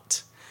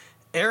lot.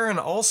 Aaron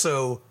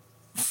also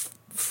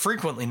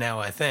frequently now,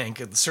 I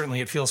think,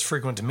 certainly it feels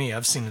frequent to me,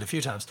 I've seen it a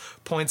few times,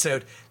 points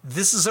out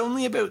this is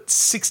only about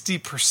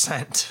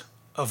 60%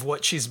 of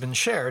what she's been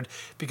shared,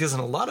 because in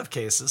a lot of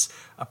cases,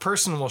 a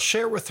person will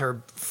share with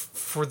her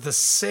for the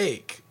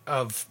sake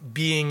of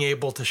being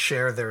able to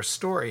share their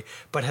story,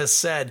 but has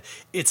said,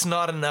 it's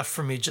not enough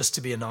for me just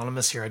to be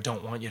anonymous here, I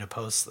don't want you to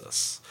post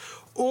this.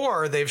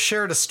 Or they've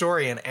shared a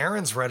story and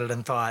Aaron's read it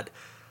and thought,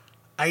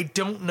 I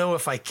don't know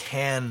if I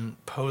can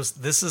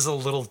post, this is a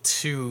little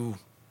too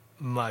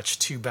much,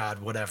 too bad,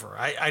 whatever.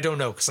 I don't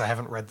know because I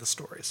haven't read the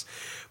stories.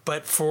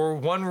 But for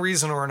one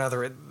reason or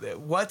another,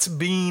 what's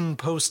being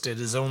posted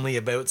is only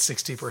about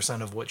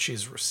 60% of what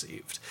she's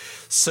received.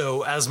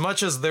 So as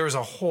much as there's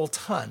a whole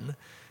ton,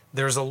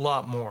 there's a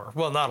lot more.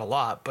 Well, not a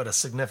lot, but a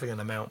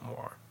significant amount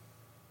more.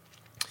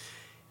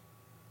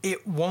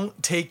 It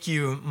won't take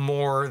you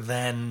more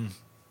than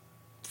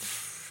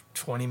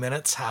 20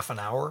 minutes, half an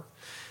hour,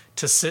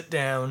 to sit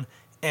down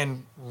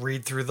and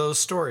read through those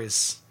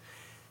stories.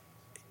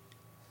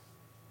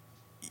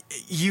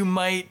 You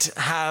might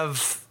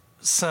have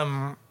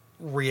some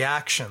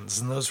reactions,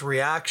 and those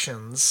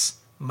reactions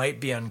might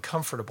be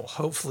uncomfortable.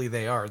 Hopefully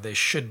they are. They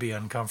should be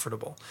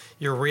uncomfortable.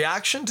 Your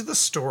reaction to the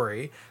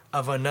story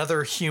of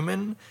another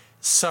human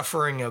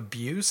suffering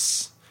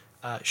abuse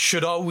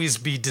should always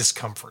be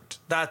discomfort.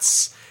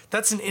 That's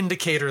an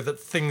indicator that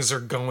things are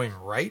going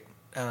right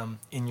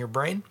in your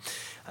brain.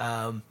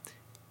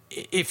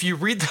 If you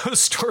read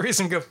those stories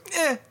and go,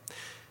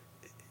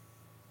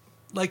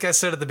 like I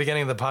said at the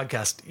beginning of the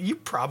podcast, you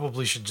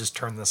probably should just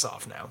turn this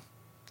off now,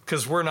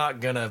 because we're not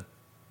going to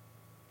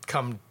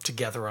come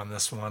together on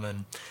this one.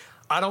 And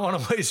I don't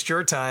want to waste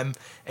your time,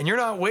 and you're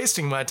not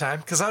wasting my time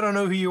because I don't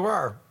know who you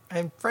are.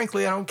 And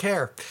frankly, I don't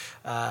care.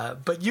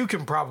 But you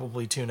can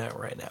probably tune out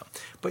right now.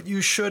 But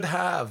you should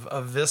have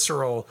a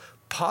visceral,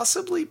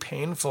 possibly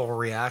painful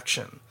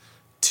reaction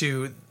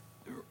to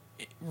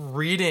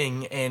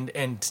reading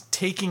and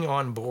taking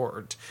on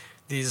board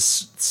these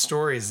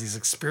stories, these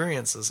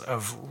experiences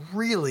of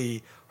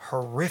really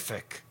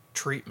horrific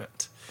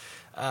treatment.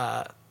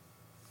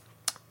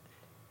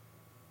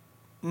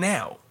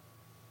 Now,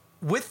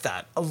 with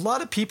that, a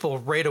lot of people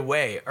right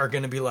away are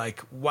going to be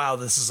like, wow,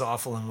 this is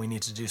awful and we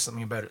need to do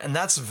something about it. And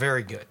that's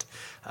very good.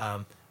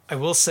 I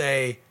will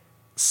say,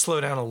 slow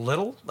down a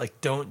little, like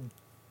don't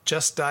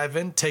just dive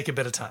in, take a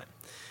bit of time.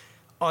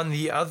 On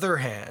the other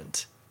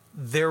hand,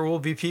 there will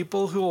be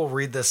people who will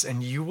read this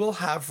and you will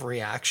have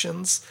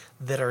reactions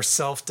that are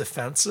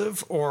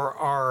self-defensive or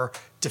are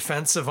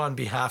defensive on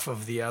behalf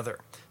of the other.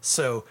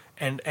 So,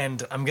 and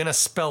I'm going to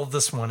spell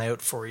this one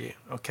out for you,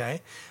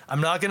 okay?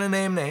 I'm not going to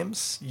name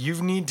names. You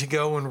need to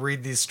go and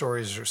read these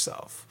stories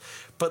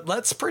yourself. But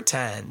let's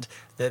pretend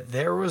that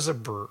there was a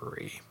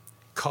brewery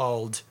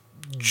called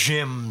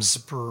Jim's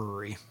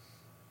Brewery.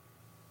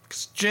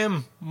 'Cause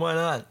Jim, why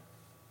not?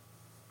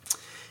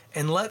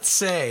 And let's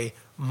say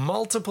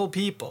multiple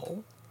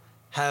people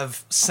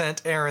have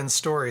sent Erin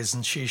stories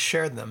and she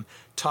shared them,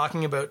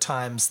 talking about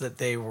times that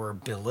they were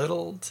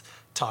belittled,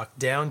 talked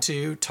down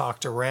to,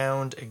 talked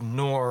around,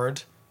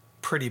 ignored,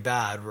 pretty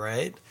bad,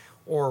 right?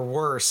 Or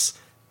worse,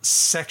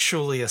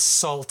 sexually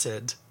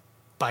assaulted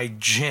by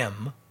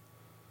Jim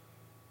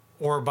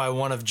or by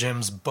one of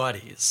Jim's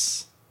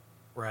buddies,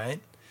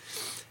 right?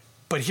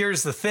 But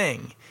here's the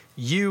thing.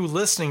 You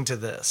listening to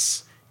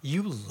this,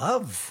 you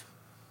love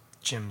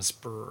Jim's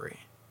Brewery.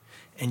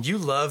 And you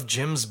love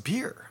Jim's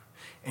beer.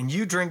 And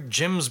you drink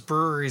Jim's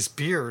Brewery's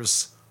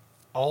beers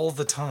all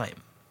the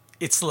time.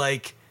 It's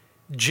like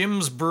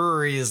Jim's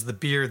Brewery is the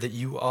beer that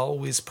you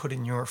always put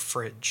in your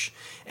fridge.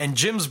 And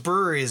Jim's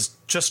Brewery is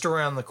just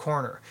around the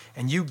corner.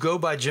 And you go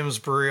by Jim's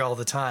Brewery all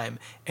the time.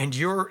 And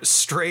your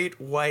straight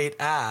white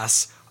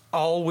ass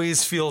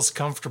always feels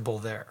comfortable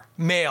there.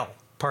 Male,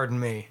 pardon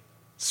me.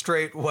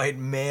 Straight white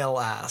male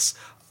ass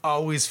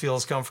always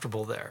feels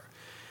comfortable there.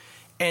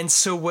 And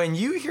so when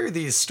you hear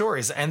these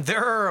stories, and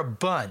there are a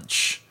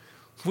bunch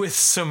with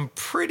some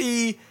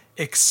pretty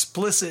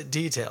explicit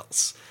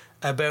details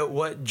about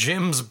what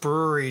Jim's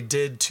Brewery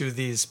did to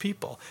these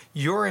people,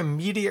 your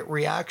immediate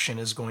reaction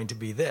is going to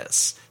be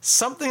this.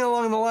 Something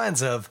along the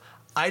lines of,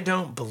 I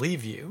don't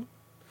believe you.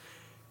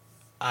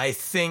 I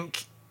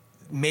think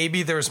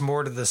maybe there's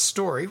more to this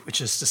story, which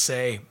is to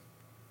say,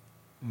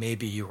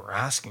 maybe you were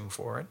asking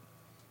for it.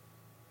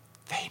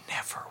 They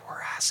never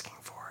were asking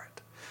for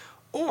it.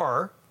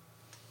 Or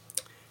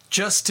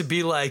just to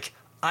be like,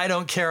 I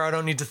don't care. I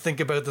don't need to think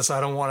about this. I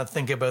don't want to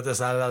think about this.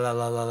 La, la, la,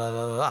 la, la, la,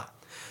 la, la.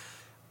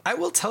 I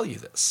will tell you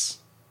this.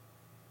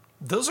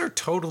 Those are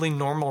totally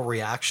normal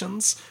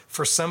reactions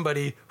for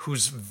somebody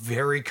who's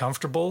very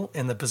comfortable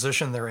in the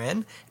position they're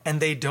in, and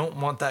they don't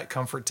want that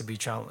comfort to be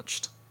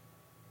challenged.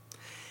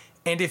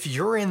 And if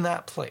you're in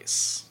that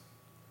place,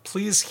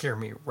 please hear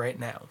me right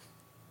now.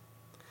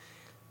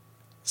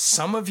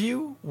 Some of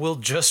you will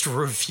just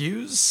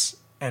refuse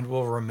and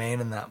will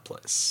remain in that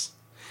place.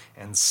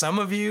 And some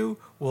of you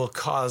will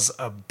cause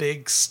a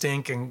big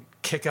stink and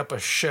kick up a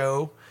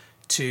show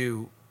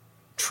to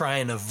try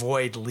and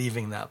avoid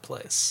leaving that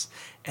place.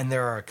 And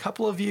there are a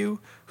couple of you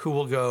who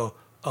will go,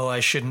 oh, I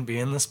shouldn't be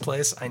in this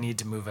place. I need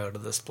to move out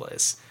of this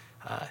place.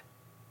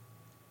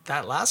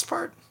 That last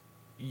part,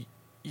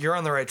 you're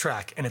on the right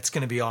track, and it's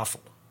going to be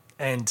awful.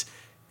 And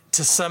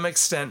to some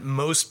extent,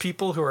 most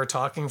people who are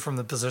talking from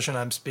the position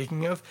I'm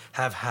speaking of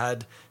have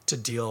had to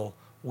deal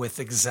with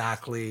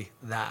exactly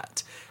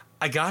that.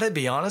 I got to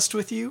be honest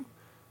with you.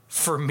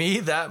 For me,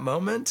 that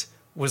moment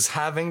was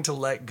having to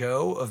let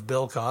go of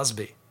Bill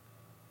Cosby.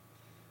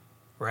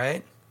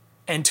 Right?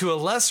 And to a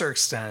lesser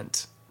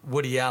extent,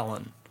 Woody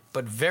Allen,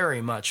 but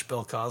very much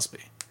Bill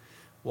Cosby.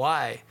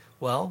 Why?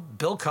 Well,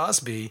 Bill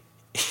Cosby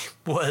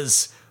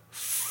was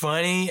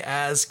funny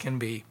as can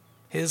be.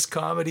 His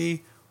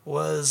comedy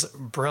was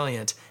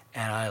brilliant,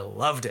 and I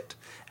loved it.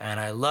 And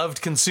I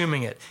loved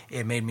consuming it.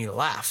 It made me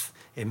laugh.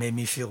 It made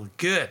me feel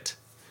good.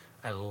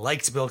 I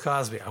liked Bill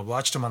Cosby. I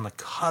watched him on The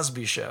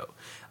Cosby Show.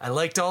 I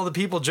liked all the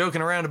people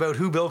joking around about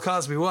who Bill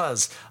Cosby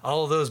was.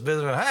 All of those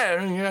bits of, hey,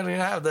 you're going to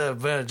have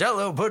the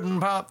Jell-O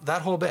pudding pop,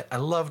 that whole bit. I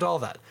loved all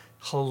that.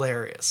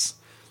 Hilarious.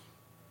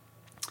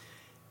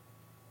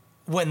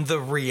 When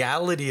the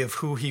reality of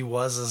who he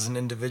was as an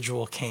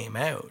individual came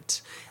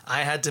out,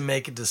 I had to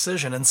make a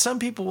decision. And some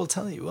people will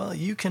tell you, well,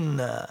 you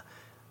can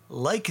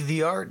like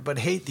the art but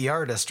hate the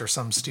artist or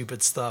some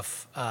stupid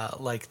stuff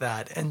like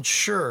that. And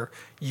sure,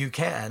 you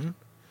can.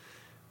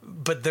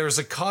 But there's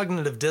a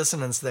cognitive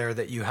dissonance there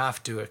that you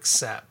have to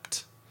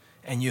accept.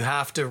 And you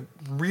have to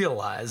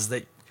realize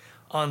that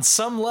on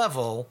some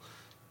level,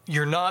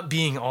 you're not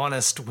being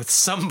honest with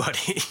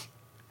somebody.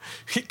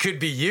 It could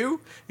be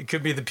you. It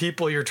could be the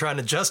people you're trying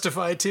to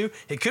justify to.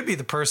 It could be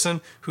the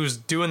person who's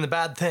doing the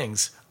bad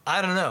things.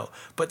 I don't know.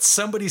 But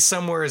somebody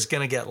somewhere is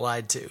going to get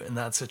lied to in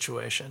that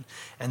situation.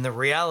 And the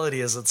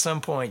reality is at some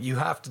point you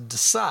have to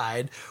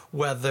decide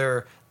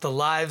whether the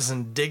lives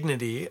and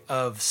dignity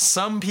of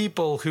some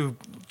people who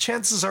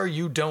chances are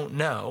you don't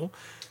know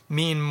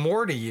mean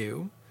more to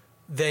you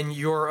than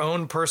your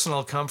own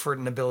personal comfort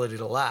and ability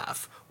to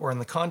laugh. Or in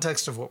the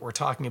context of what we're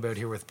talking about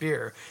here with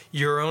beer,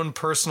 your own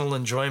personal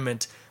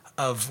enjoyment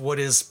of what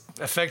is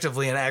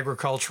effectively an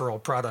agricultural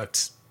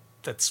product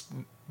that's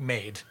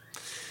made.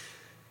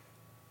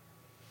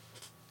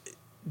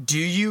 Do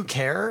you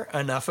care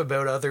enough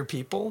about other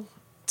people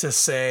to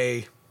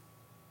say,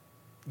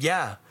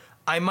 yeah,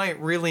 I might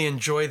really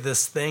enjoy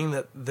this thing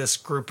that this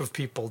group of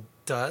people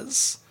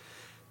does,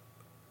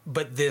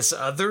 but this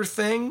other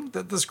thing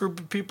that this group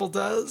of people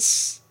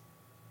does,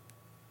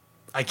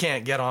 I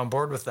can't get on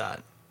board with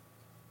that.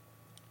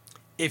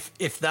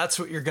 If that's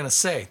what you're going to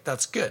say,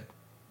 that's good.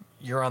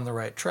 You're on the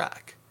right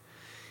track.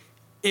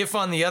 If,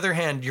 on the other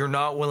hand, you're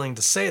not willing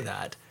to say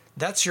that,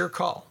 that's your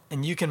call,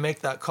 and you can make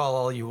that call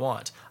all you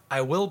want.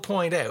 I will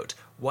point out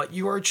what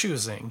you are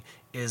choosing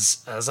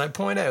is, as I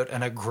point out,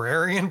 an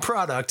agrarian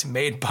product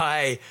made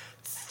by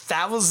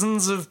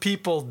thousands of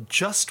people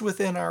just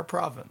within our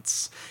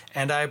province.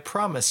 And I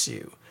promise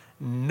you,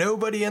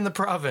 nobody in the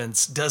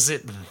province does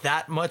it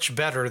that much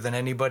better than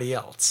anybody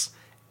else.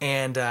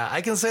 And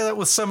I can say that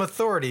with some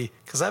authority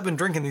because I've been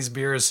drinking these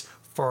beers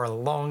for a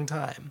long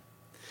time.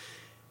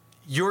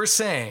 You're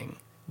saying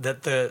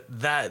that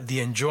the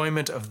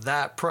enjoyment of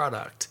that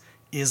product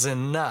is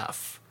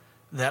enough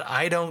that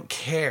I don't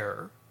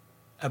care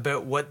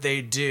about what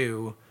they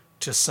do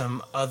to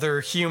some other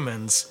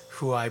humans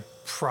who I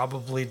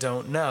probably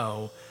don't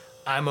know.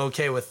 I'm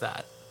okay with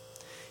that.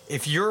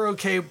 If you're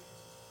okay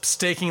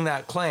staking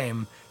that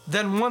claim,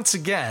 then once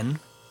again,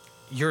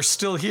 you're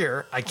still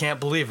here. I can't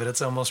believe it.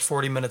 It's almost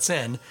 40 minutes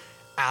in.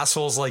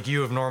 Assholes like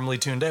you have normally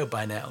tuned out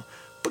by now.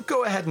 But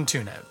go ahead and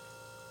tune out.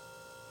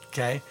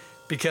 Okay?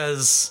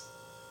 Because,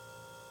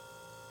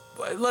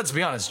 let's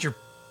be honest,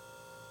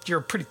 you're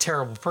a pretty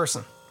terrible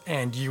person.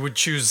 And you would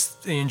choose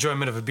the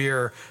enjoyment of a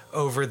beer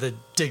over the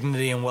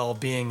dignity and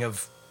well-being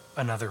of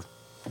another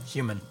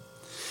human.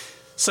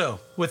 So,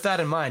 with that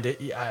in mind,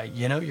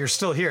 you're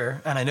still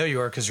here, and I know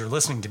you are because you're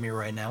listening to me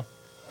right now.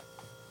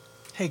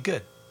 Hey,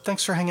 good.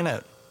 Thanks for hanging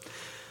out.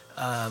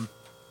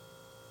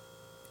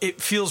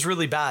 It feels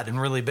really bad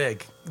and really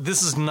big.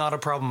 This is not a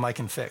problem I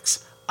can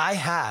fix. I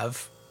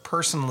have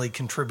personally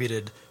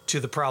contributed to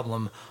the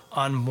problem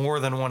on more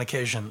than one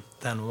occasion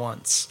than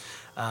once.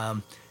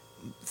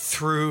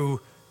 Through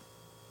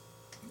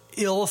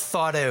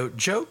ill-thought-out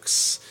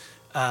jokes,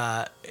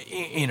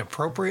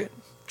 inappropriate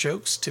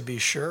jokes, to be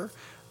sure.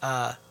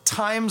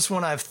 Times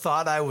when I've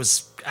thought I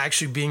was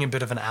actually being a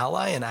bit of an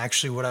ally, and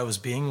actually what I was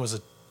being was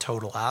a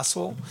total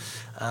asshole.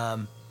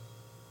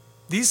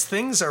 These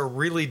things are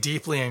really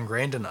deeply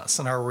ingrained in us,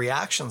 and our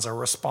reactions, our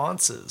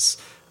responses,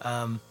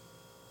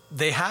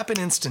 they happen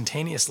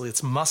instantaneously.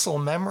 It's muscle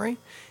memory.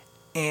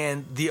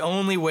 And the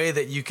only way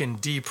that you can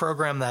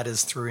deprogram that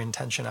is through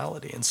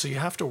intentionality. And so you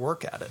have to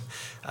work at it.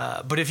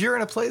 But if you're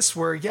in a place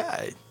where,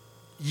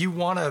 you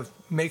want to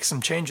make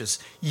some changes,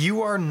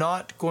 you are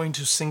not going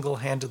to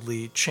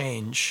single-handedly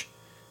change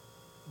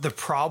the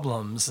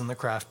problems in the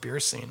craft beer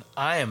scene.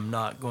 I am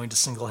not going to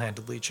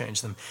single-handedly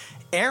change them.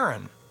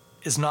 Aaron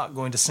is not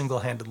going to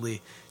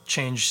single-handedly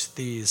change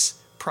these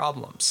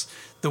problems.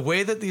 The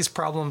way that these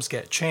problems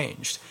get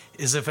changed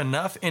is if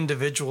enough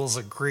individuals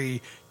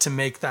agree to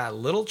make that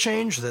little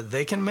change that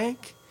they can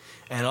make,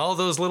 and all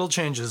those little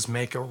changes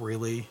make a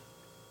really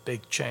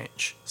big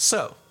change.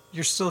 So,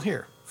 you're still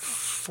here.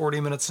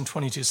 40 minutes and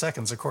 22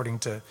 seconds according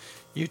to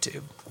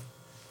YouTube.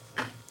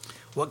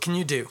 What can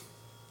you do?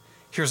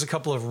 Here's a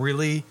couple of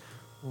really,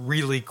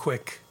 really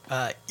quick,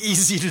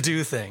 easy to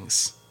do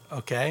things,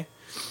 okay?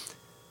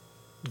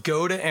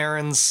 Go to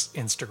Aaron's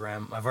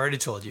Instagram. I've already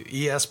told you,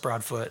 ES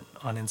Broadfoot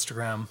on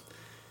Instagram.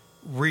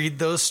 Read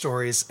those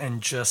stories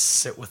and just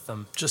sit with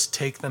them. Just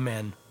take them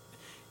in.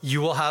 You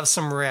will have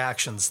some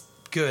reactions.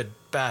 Good,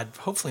 bad,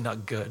 hopefully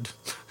not good.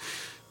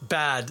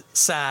 Bad,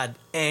 sad,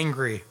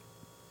 angry.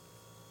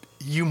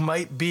 You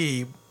might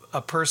be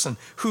a person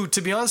who,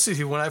 to be honest with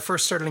you, when I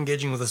first started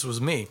engaging with this was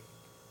me,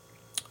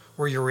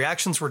 where your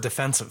reactions were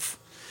defensive.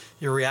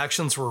 Your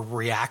reactions were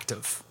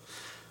reactive.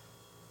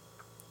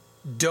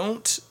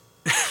 Don't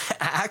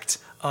act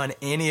on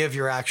any of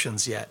your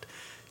actions yet.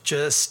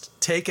 Just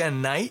take a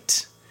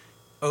night,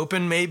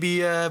 open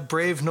maybe a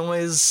Brave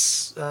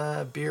Noise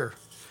beer,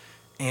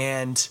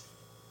 and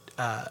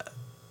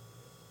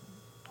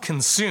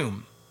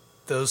consume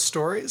those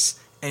stories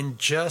and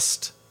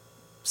just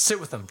sit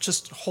with them.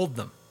 Just hold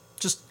them.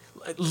 Just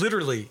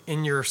literally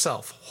in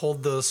yourself,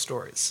 hold those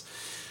stories.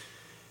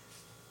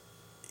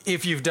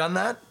 If you've done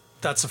that,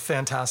 that's a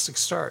fantastic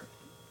start.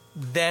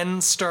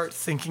 Then start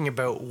thinking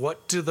about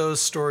what do those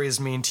stories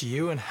mean to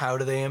you and how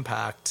do they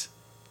impact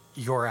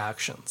your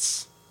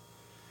actions.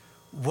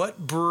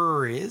 What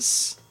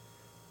breweries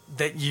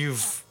that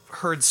you've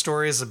heard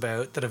stories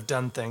about that have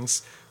done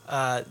things,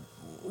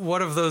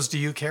 what of those do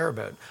you care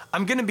about?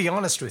 I'm going to be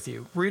honest with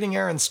you. Reading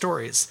Aaron's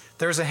stories,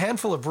 there's a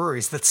handful of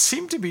breweries that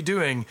seem to be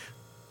doing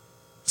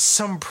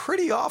some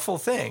pretty awful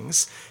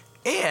things,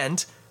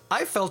 and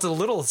I felt a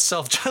little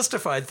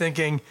self-justified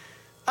thinking,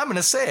 I'm going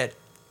to say it,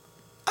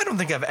 I don't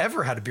think I've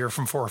ever had a beer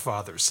from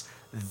Forefathers.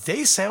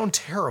 They sound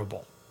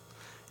terrible.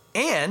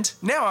 And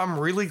now I'm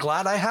really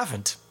glad I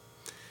haven't.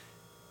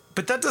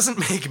 But that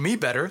doesn't make me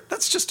better.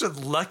 That's just a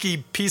lucky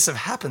piece of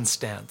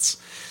happenstance.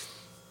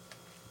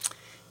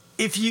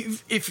 If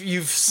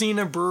you've seen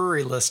a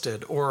brewery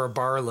listed or a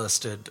bar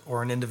listed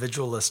or an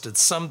individual listed,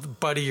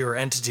 somebody or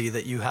entity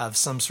that you have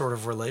some sort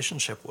of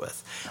relationship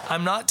with,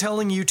 I'm not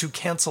telling you to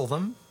cancel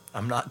them.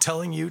 I'm not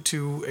telling you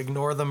to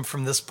ignore them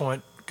from this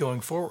point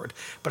going forward.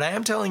 But I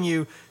am telling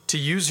you to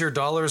use your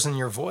dollars and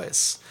your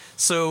voice.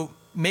 So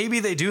maybe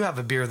they do have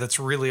a beer that's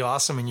really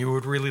awesome and you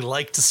would really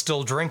like to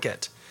still drink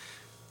it.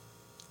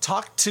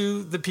 Talk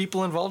to the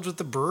people involved with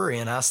the brewery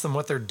and ask them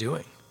what they're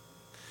doing.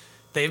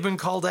 They've been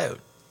called out,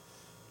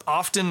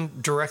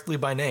 often directly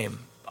by name,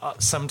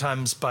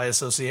 sometimes by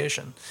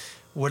association.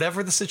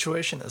 Whatever the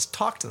situation is,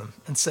 talk to them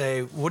and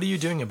say, what are you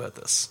doing about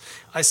this?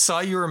 I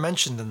saw you were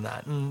mentioned in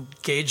that, and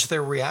gauge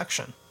their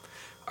reaction.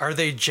 Are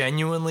they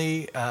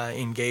genuinely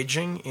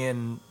engaging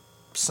in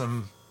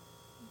some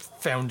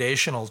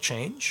foundational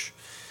change?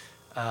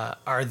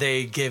 Are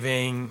they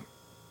giving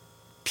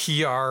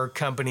PR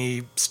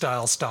company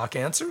style stock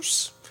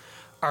answers?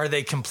 Are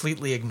they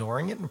completely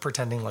ignoring it and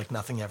pretending like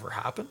nothing ever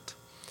happened?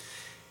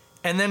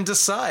 And then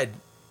decide,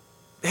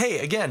 hey,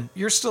 again,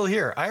 you're still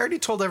here. I already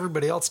told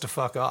everybody else to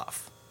fuck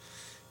off.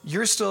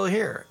 You're still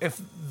here. If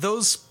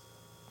those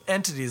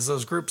entities,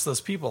 those groups,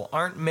 those people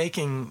aren't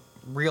making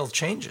real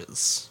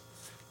changes,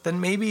 then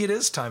maybe it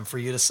is time for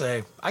you to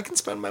say, I can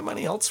spend my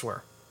money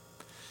elsewhere.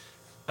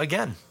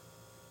 Again,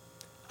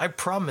 I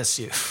promise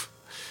you,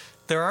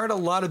 there aren't a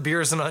lot of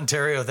beers in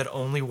Ontario that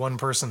only one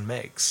person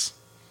makes.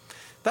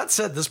 That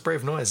said, this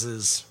Brave Noise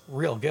is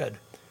real good.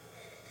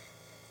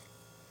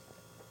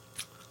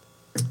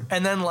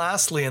 And then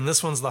lastly, and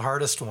this one's the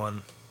hardest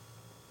one,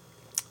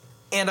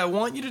 and I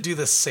want you to do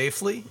this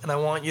safely, and I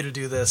want you to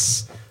do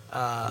this,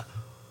 well,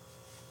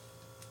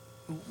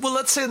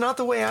 let's say not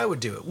the way I would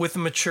do it, with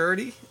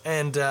maturity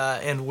and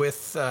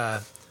with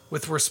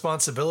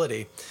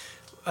responsibility.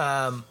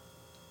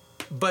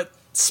 But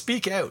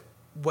speak out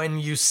when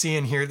you see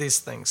and hear these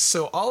things.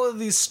 So all of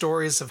these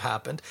stories have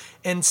happened,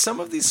 and some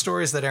of these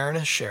stories that Aaron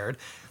has shared,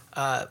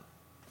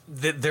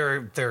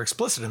 they're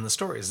explicit in the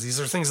stories. These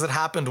are things that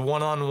happened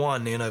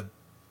one-on-one in a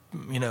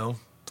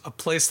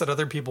place that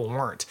other people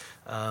weren't.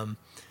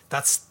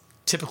 That's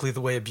typically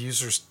the way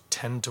abusers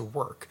tend to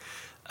work.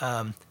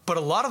 But a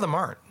lot of them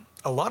aren't.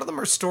 A lot of them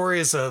are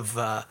stories of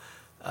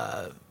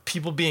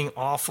people being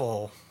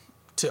awful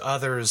to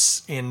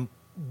others in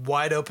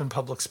wide open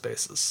public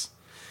spaces.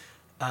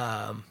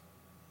 And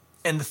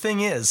the thing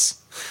is,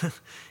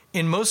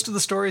 In most of the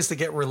stories that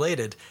get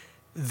related,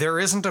 there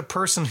isn't a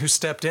person who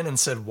stepped in and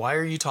said, why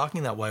are you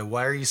talking that way?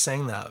 Why are you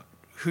saying that?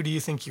 Who do you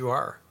think you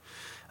are?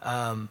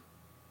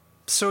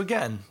 So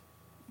again,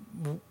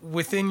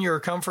 within your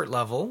comfort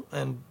level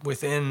and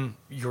within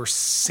your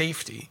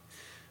safety,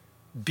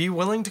 be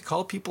willing to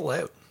call people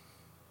out.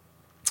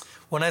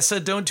 When I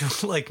said don't do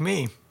it like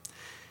me,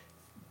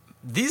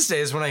 these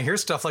days when I hear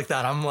stuff like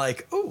that, I'm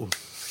like, oh,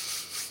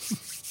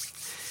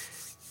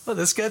 well,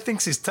 this guy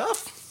thinks he's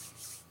tough.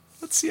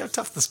 Let's see how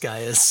tough this guy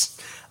is.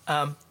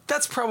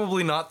 That's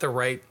probably not the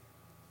right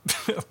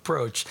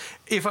approach.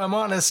 If I'm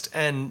honest,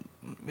 and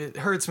it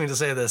hurts me to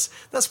say this,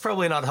 that's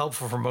probably not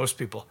helpful for most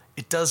people.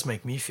 It does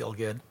make me feel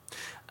good.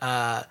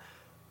 But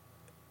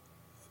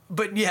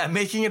yeah,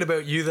 making it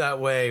about you that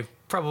way,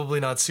 probably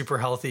not super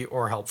healthy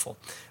or helpful.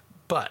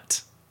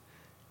 But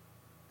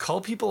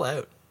call people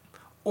out.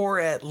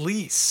 Or at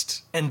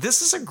least, and this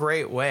is a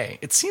great way,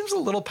 it seems a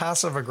little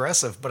passive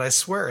aggressive, but I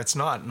swear it's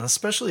not. And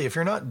especially if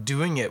you're not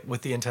doing it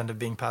with the intent of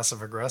being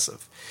passive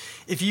aggressive.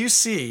 If you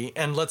see,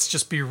 and let's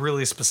just be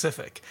really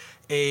specific,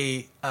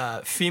 a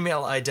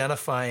female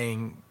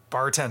identifying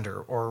bartender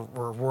or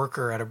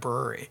worker at a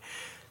brewery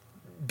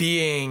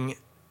being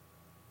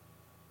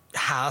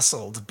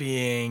hassled,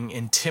 being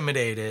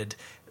intimidated,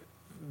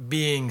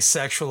 being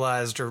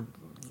sexualized or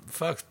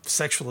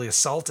sexually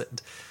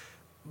assaulted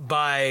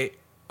by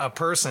a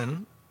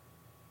person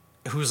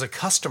who's a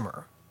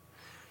customer,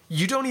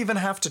 you don't even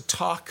have to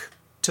talk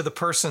to the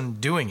person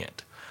doing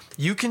it.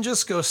 You can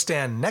just go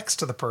stand next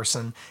to the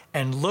person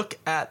and look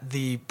at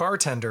the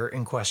bartender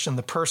in question,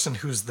 the person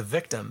who's the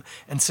victim,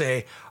 and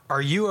say,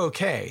 are you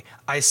okay?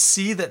 I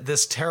see that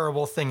this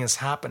terrible thing is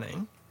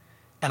happening,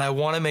 and I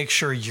want to make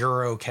sure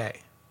you're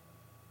okay.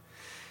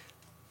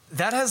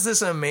 That has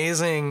this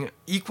amazing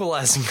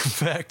equalizing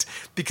effect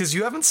because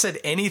you haven't said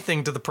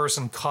anything to the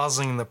person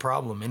causing the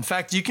problem. In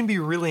fact, you can be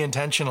really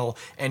intentional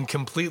and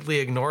completely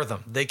ignore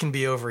them. They can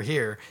be over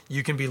here.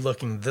 You can be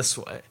looking this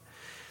way.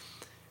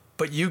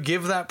 But you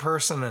give that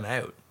person an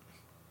out.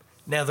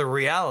 Now, the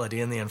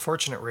reality, and the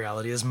unfortunate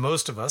reality, is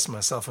most of us,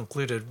 myself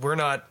included, we're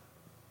not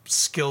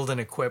skilled and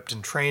equipped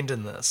and trained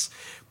in this,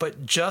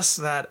 but just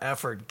that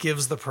effort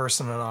gives the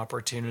person an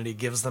opportunity,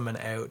 gives them an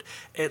out,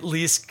 at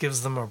least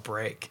gives them a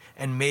break,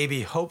 and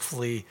maybe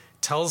hopefully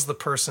tells the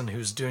person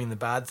who's doing the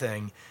bad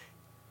thing,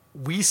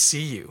 we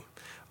see you.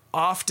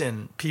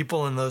 Often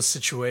people in those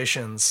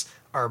situations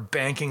are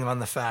banking on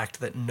the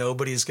fact that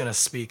nobody's going to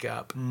speak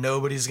up,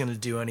 nobody's going to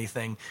do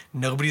anything,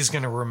 nobody's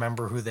going to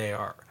remember who they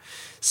are.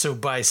 So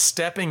by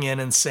stepping in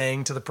and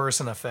saying to the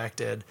person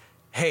affected,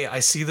 hey, I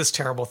see this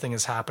terrible thing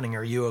is happening.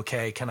 Are you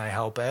okay? Can I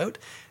help out?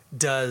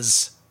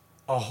 Does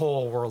a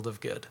whole world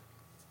of good.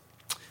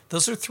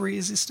 Those are 3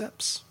 easy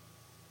steps.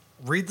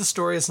 Read the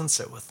stories and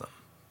sit with them.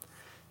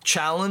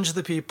 Challenge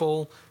the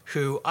people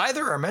who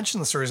either are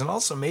mentioning the stories, and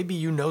also maybe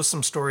you know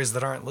some stories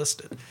that aren't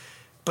listed,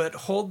 but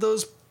hold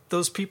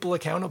those people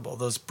accountable,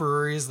 those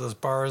breweries, those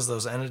bars,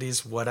 those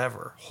entities,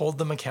 whatever. Hold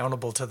them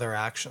accountable to their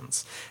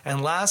actions.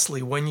 And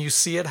lastly, when you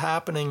see it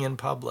happening in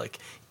public,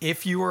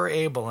 if you are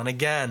able, and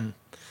again,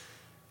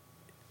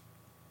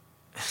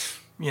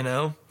 you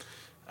know,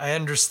 I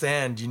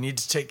understand you need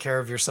to take care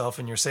of yourself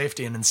and your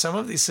safety. And in some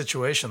of these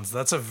situations,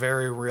 that's a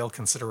very real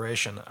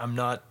consideration. I'm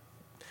not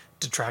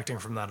detracting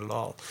from that at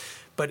all.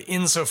 But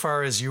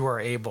insofar as you are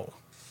able,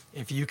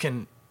 if you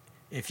can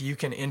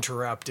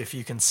interrupt, if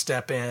you can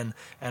step in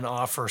and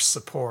offer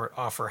support,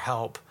 offer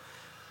help,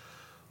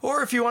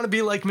 or if you want to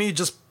be like me,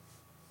 just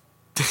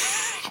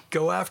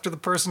go after the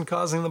person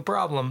causing the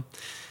problem,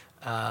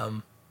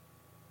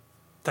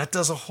 that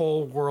does a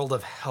whole world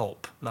of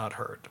help, not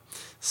hurt.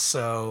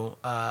 So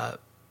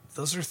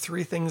those are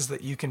 3 things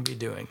that you can be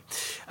doing.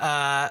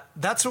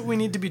 That's what we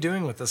need to be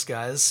doing with this,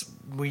 guys.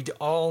 We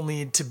all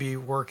need to be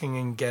working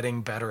and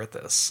getting better at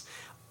this.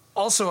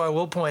 Also, I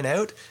will point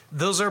out,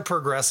 those are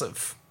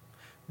progressive.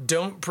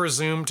 Don't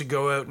presume to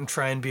go out and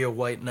try and be a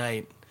white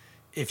knight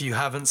if you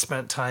haven't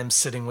spent time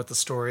sitting with the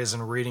stories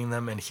and reading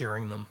them and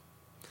hearing them.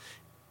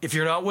 If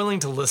you're not willing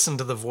to listen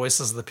to the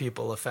voices of the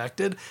people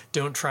affected,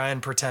 don't try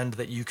and pretend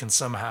that you can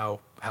somehow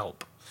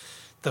help.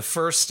 The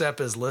first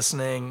step is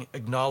listening,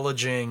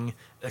 acknowledging,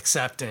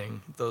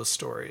 accepting those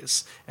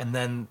stories, and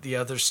then the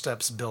other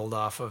steps build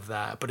off of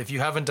that. But if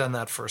you haven't done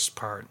that first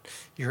part,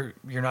 you're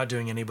not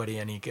doing anybody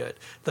any good.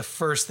 The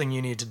first thing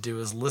you need to do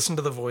is listen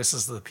to the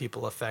voices of the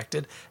people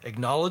affected,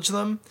 acknowledge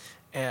them,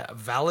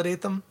 validate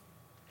them,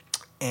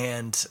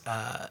 and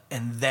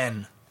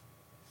then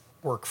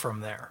work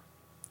from there.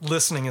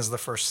 Listening is the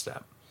first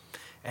step.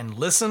 And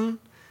listen,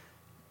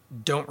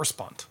 don't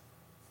respond.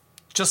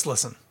 Just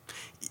listen.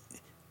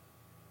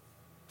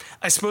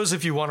 I suppose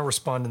if you want to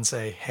respond and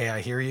say, hey,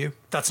 I hear you,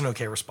 that's an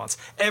okay response.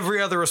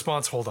 Every other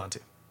response, hold on to.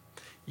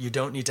 You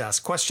don't need to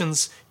ask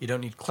questions. You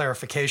don't need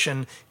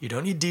clarification. You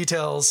don't need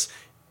details.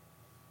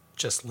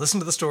 Just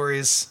listen to the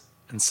stories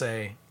and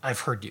say,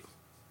 I've heard you.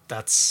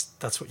 That's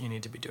what you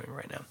need to be doing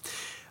right now.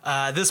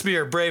 This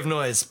beer, Brave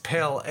Noise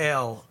Pale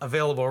Ale,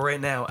 available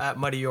right now at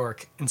Muddy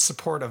York in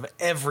support of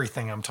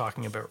everything I'm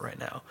talking about right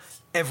now.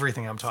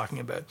 Everything I'm talking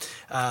about.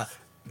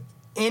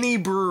 Any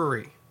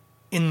brewery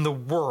in the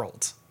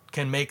world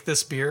can make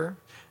this beer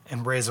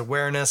and raise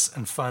awareness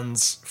and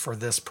funds for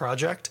this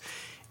project.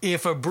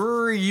 If a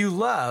brewery you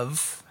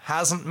love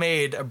hasn't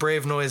made a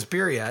Brave Noise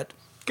beer yet,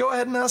 go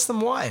ahead and ask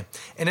them why.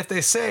 And if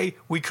they say,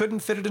 we couldn't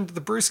fit it into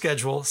the brew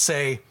schedule,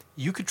 say,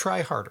 you could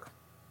try harder.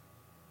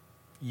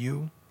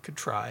 You could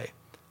try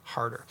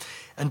harder.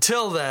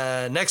 Until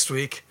the next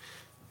week,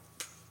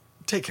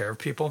 take care of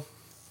people.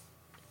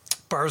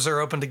 Bars are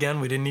opened again.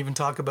 We didn't even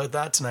talk about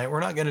that tonight. We're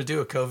not going to do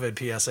a COVID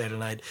PSA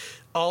tonight.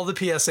 All the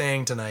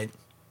PSAing tonight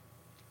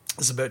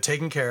is about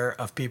taking care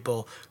of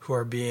people who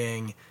are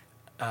being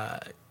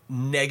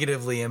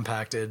negatively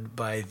impacted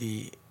by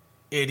the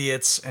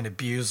idiots and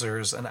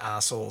abusers and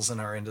assholes in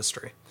our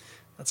industry.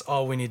 That's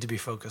all we need to be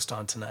focused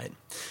on tonight.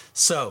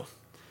 So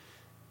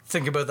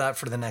think about that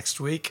for the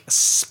next week,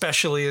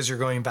 especially as you're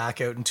going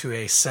back out into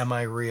a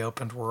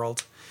semi-reopened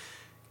world.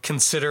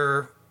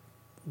 Consider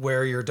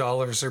where your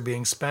dollars are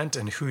being spent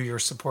and who you're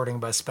supporting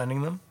by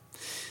spending them.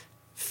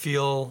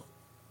 Feel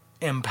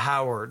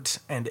empowered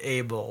and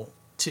able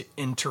to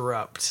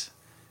interrupt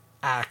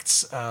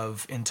acts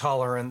of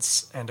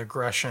intolerance and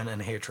aggression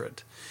and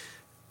hatred.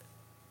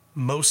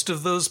 Most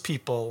of those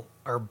people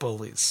are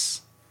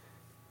bullies.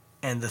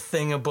 And the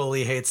thing a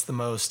bully hates the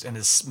most and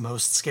is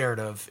most scared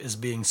of is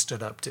being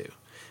stood up to.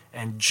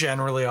 And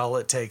generally all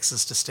it takes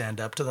is to stand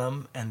up to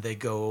them and they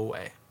go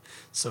away.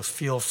 So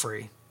feel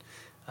free.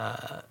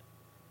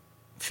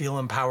 Feel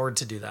empowered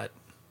to do that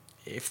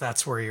if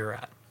that's where you're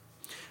at.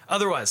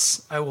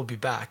 Otherwise, I will be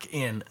back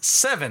in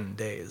 7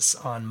 days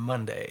on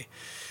Monday.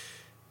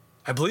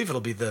 I believe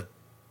it'll be the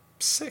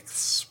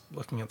 6th,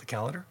 looking at the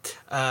calendar.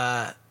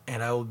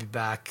 And I will be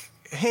back,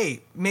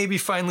 hey, maybe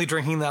finally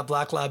drinking that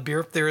Black Lab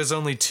beer. There is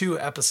only 2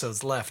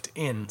 episodes left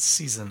in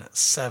season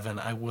 7.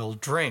 I will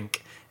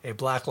drink a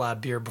Black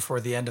Lab beer before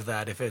the end of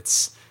that. If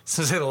it's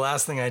the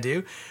last thing I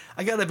do,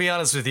 I got to be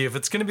honest with you. If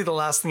it's going to be the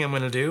last thing I'm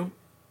going to do,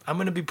 I'm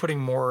going to be putting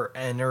more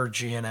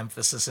energy and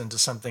emphasis into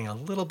something a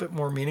little bit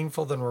more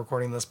meaningful than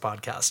recording this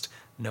podcast.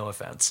 No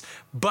offense.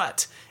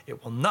 But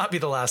it will not be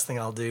the last thing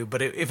I'll do.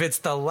 But if it's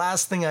the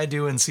last thing I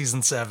do in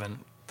season 7,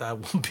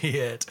 that will be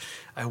it.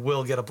 I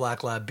will get a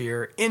Black Lab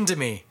beer into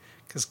me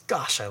because,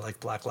 gosh, I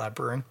like Black Lab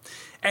brewing.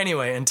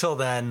 Anyway, until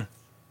then,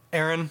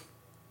 Aaron,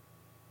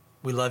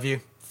 we love you.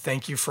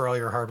 Thank you for all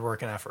your hard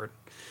work and effort.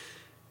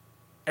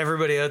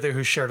 Everybody out there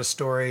who shared a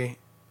story,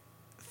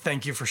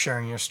 thank you for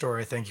sharing your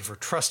story. Thank you for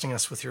trusting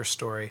us with your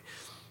story.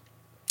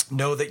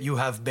 Know that you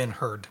have been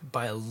heard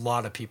by a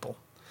lot of people.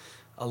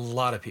 A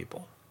lot of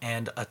people.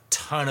 And a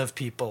ton of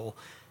people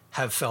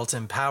have felt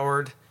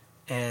empowered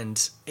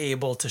and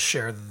able to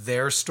share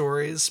their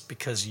stories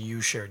because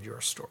you shared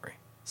your story.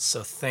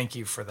 So thank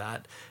you for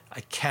that.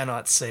 I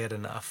cannot say it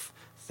enough.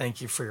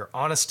 Thank you for your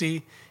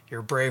honesty,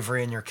 your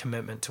bravery, and your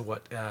commitment to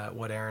what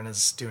Aaron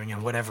is doing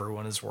and what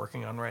everyone is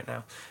working on right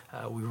now.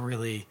 We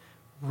really,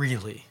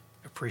 really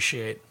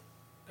appreciate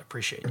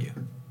you.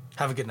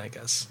 Have a good night,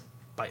 guys.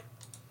 Bye.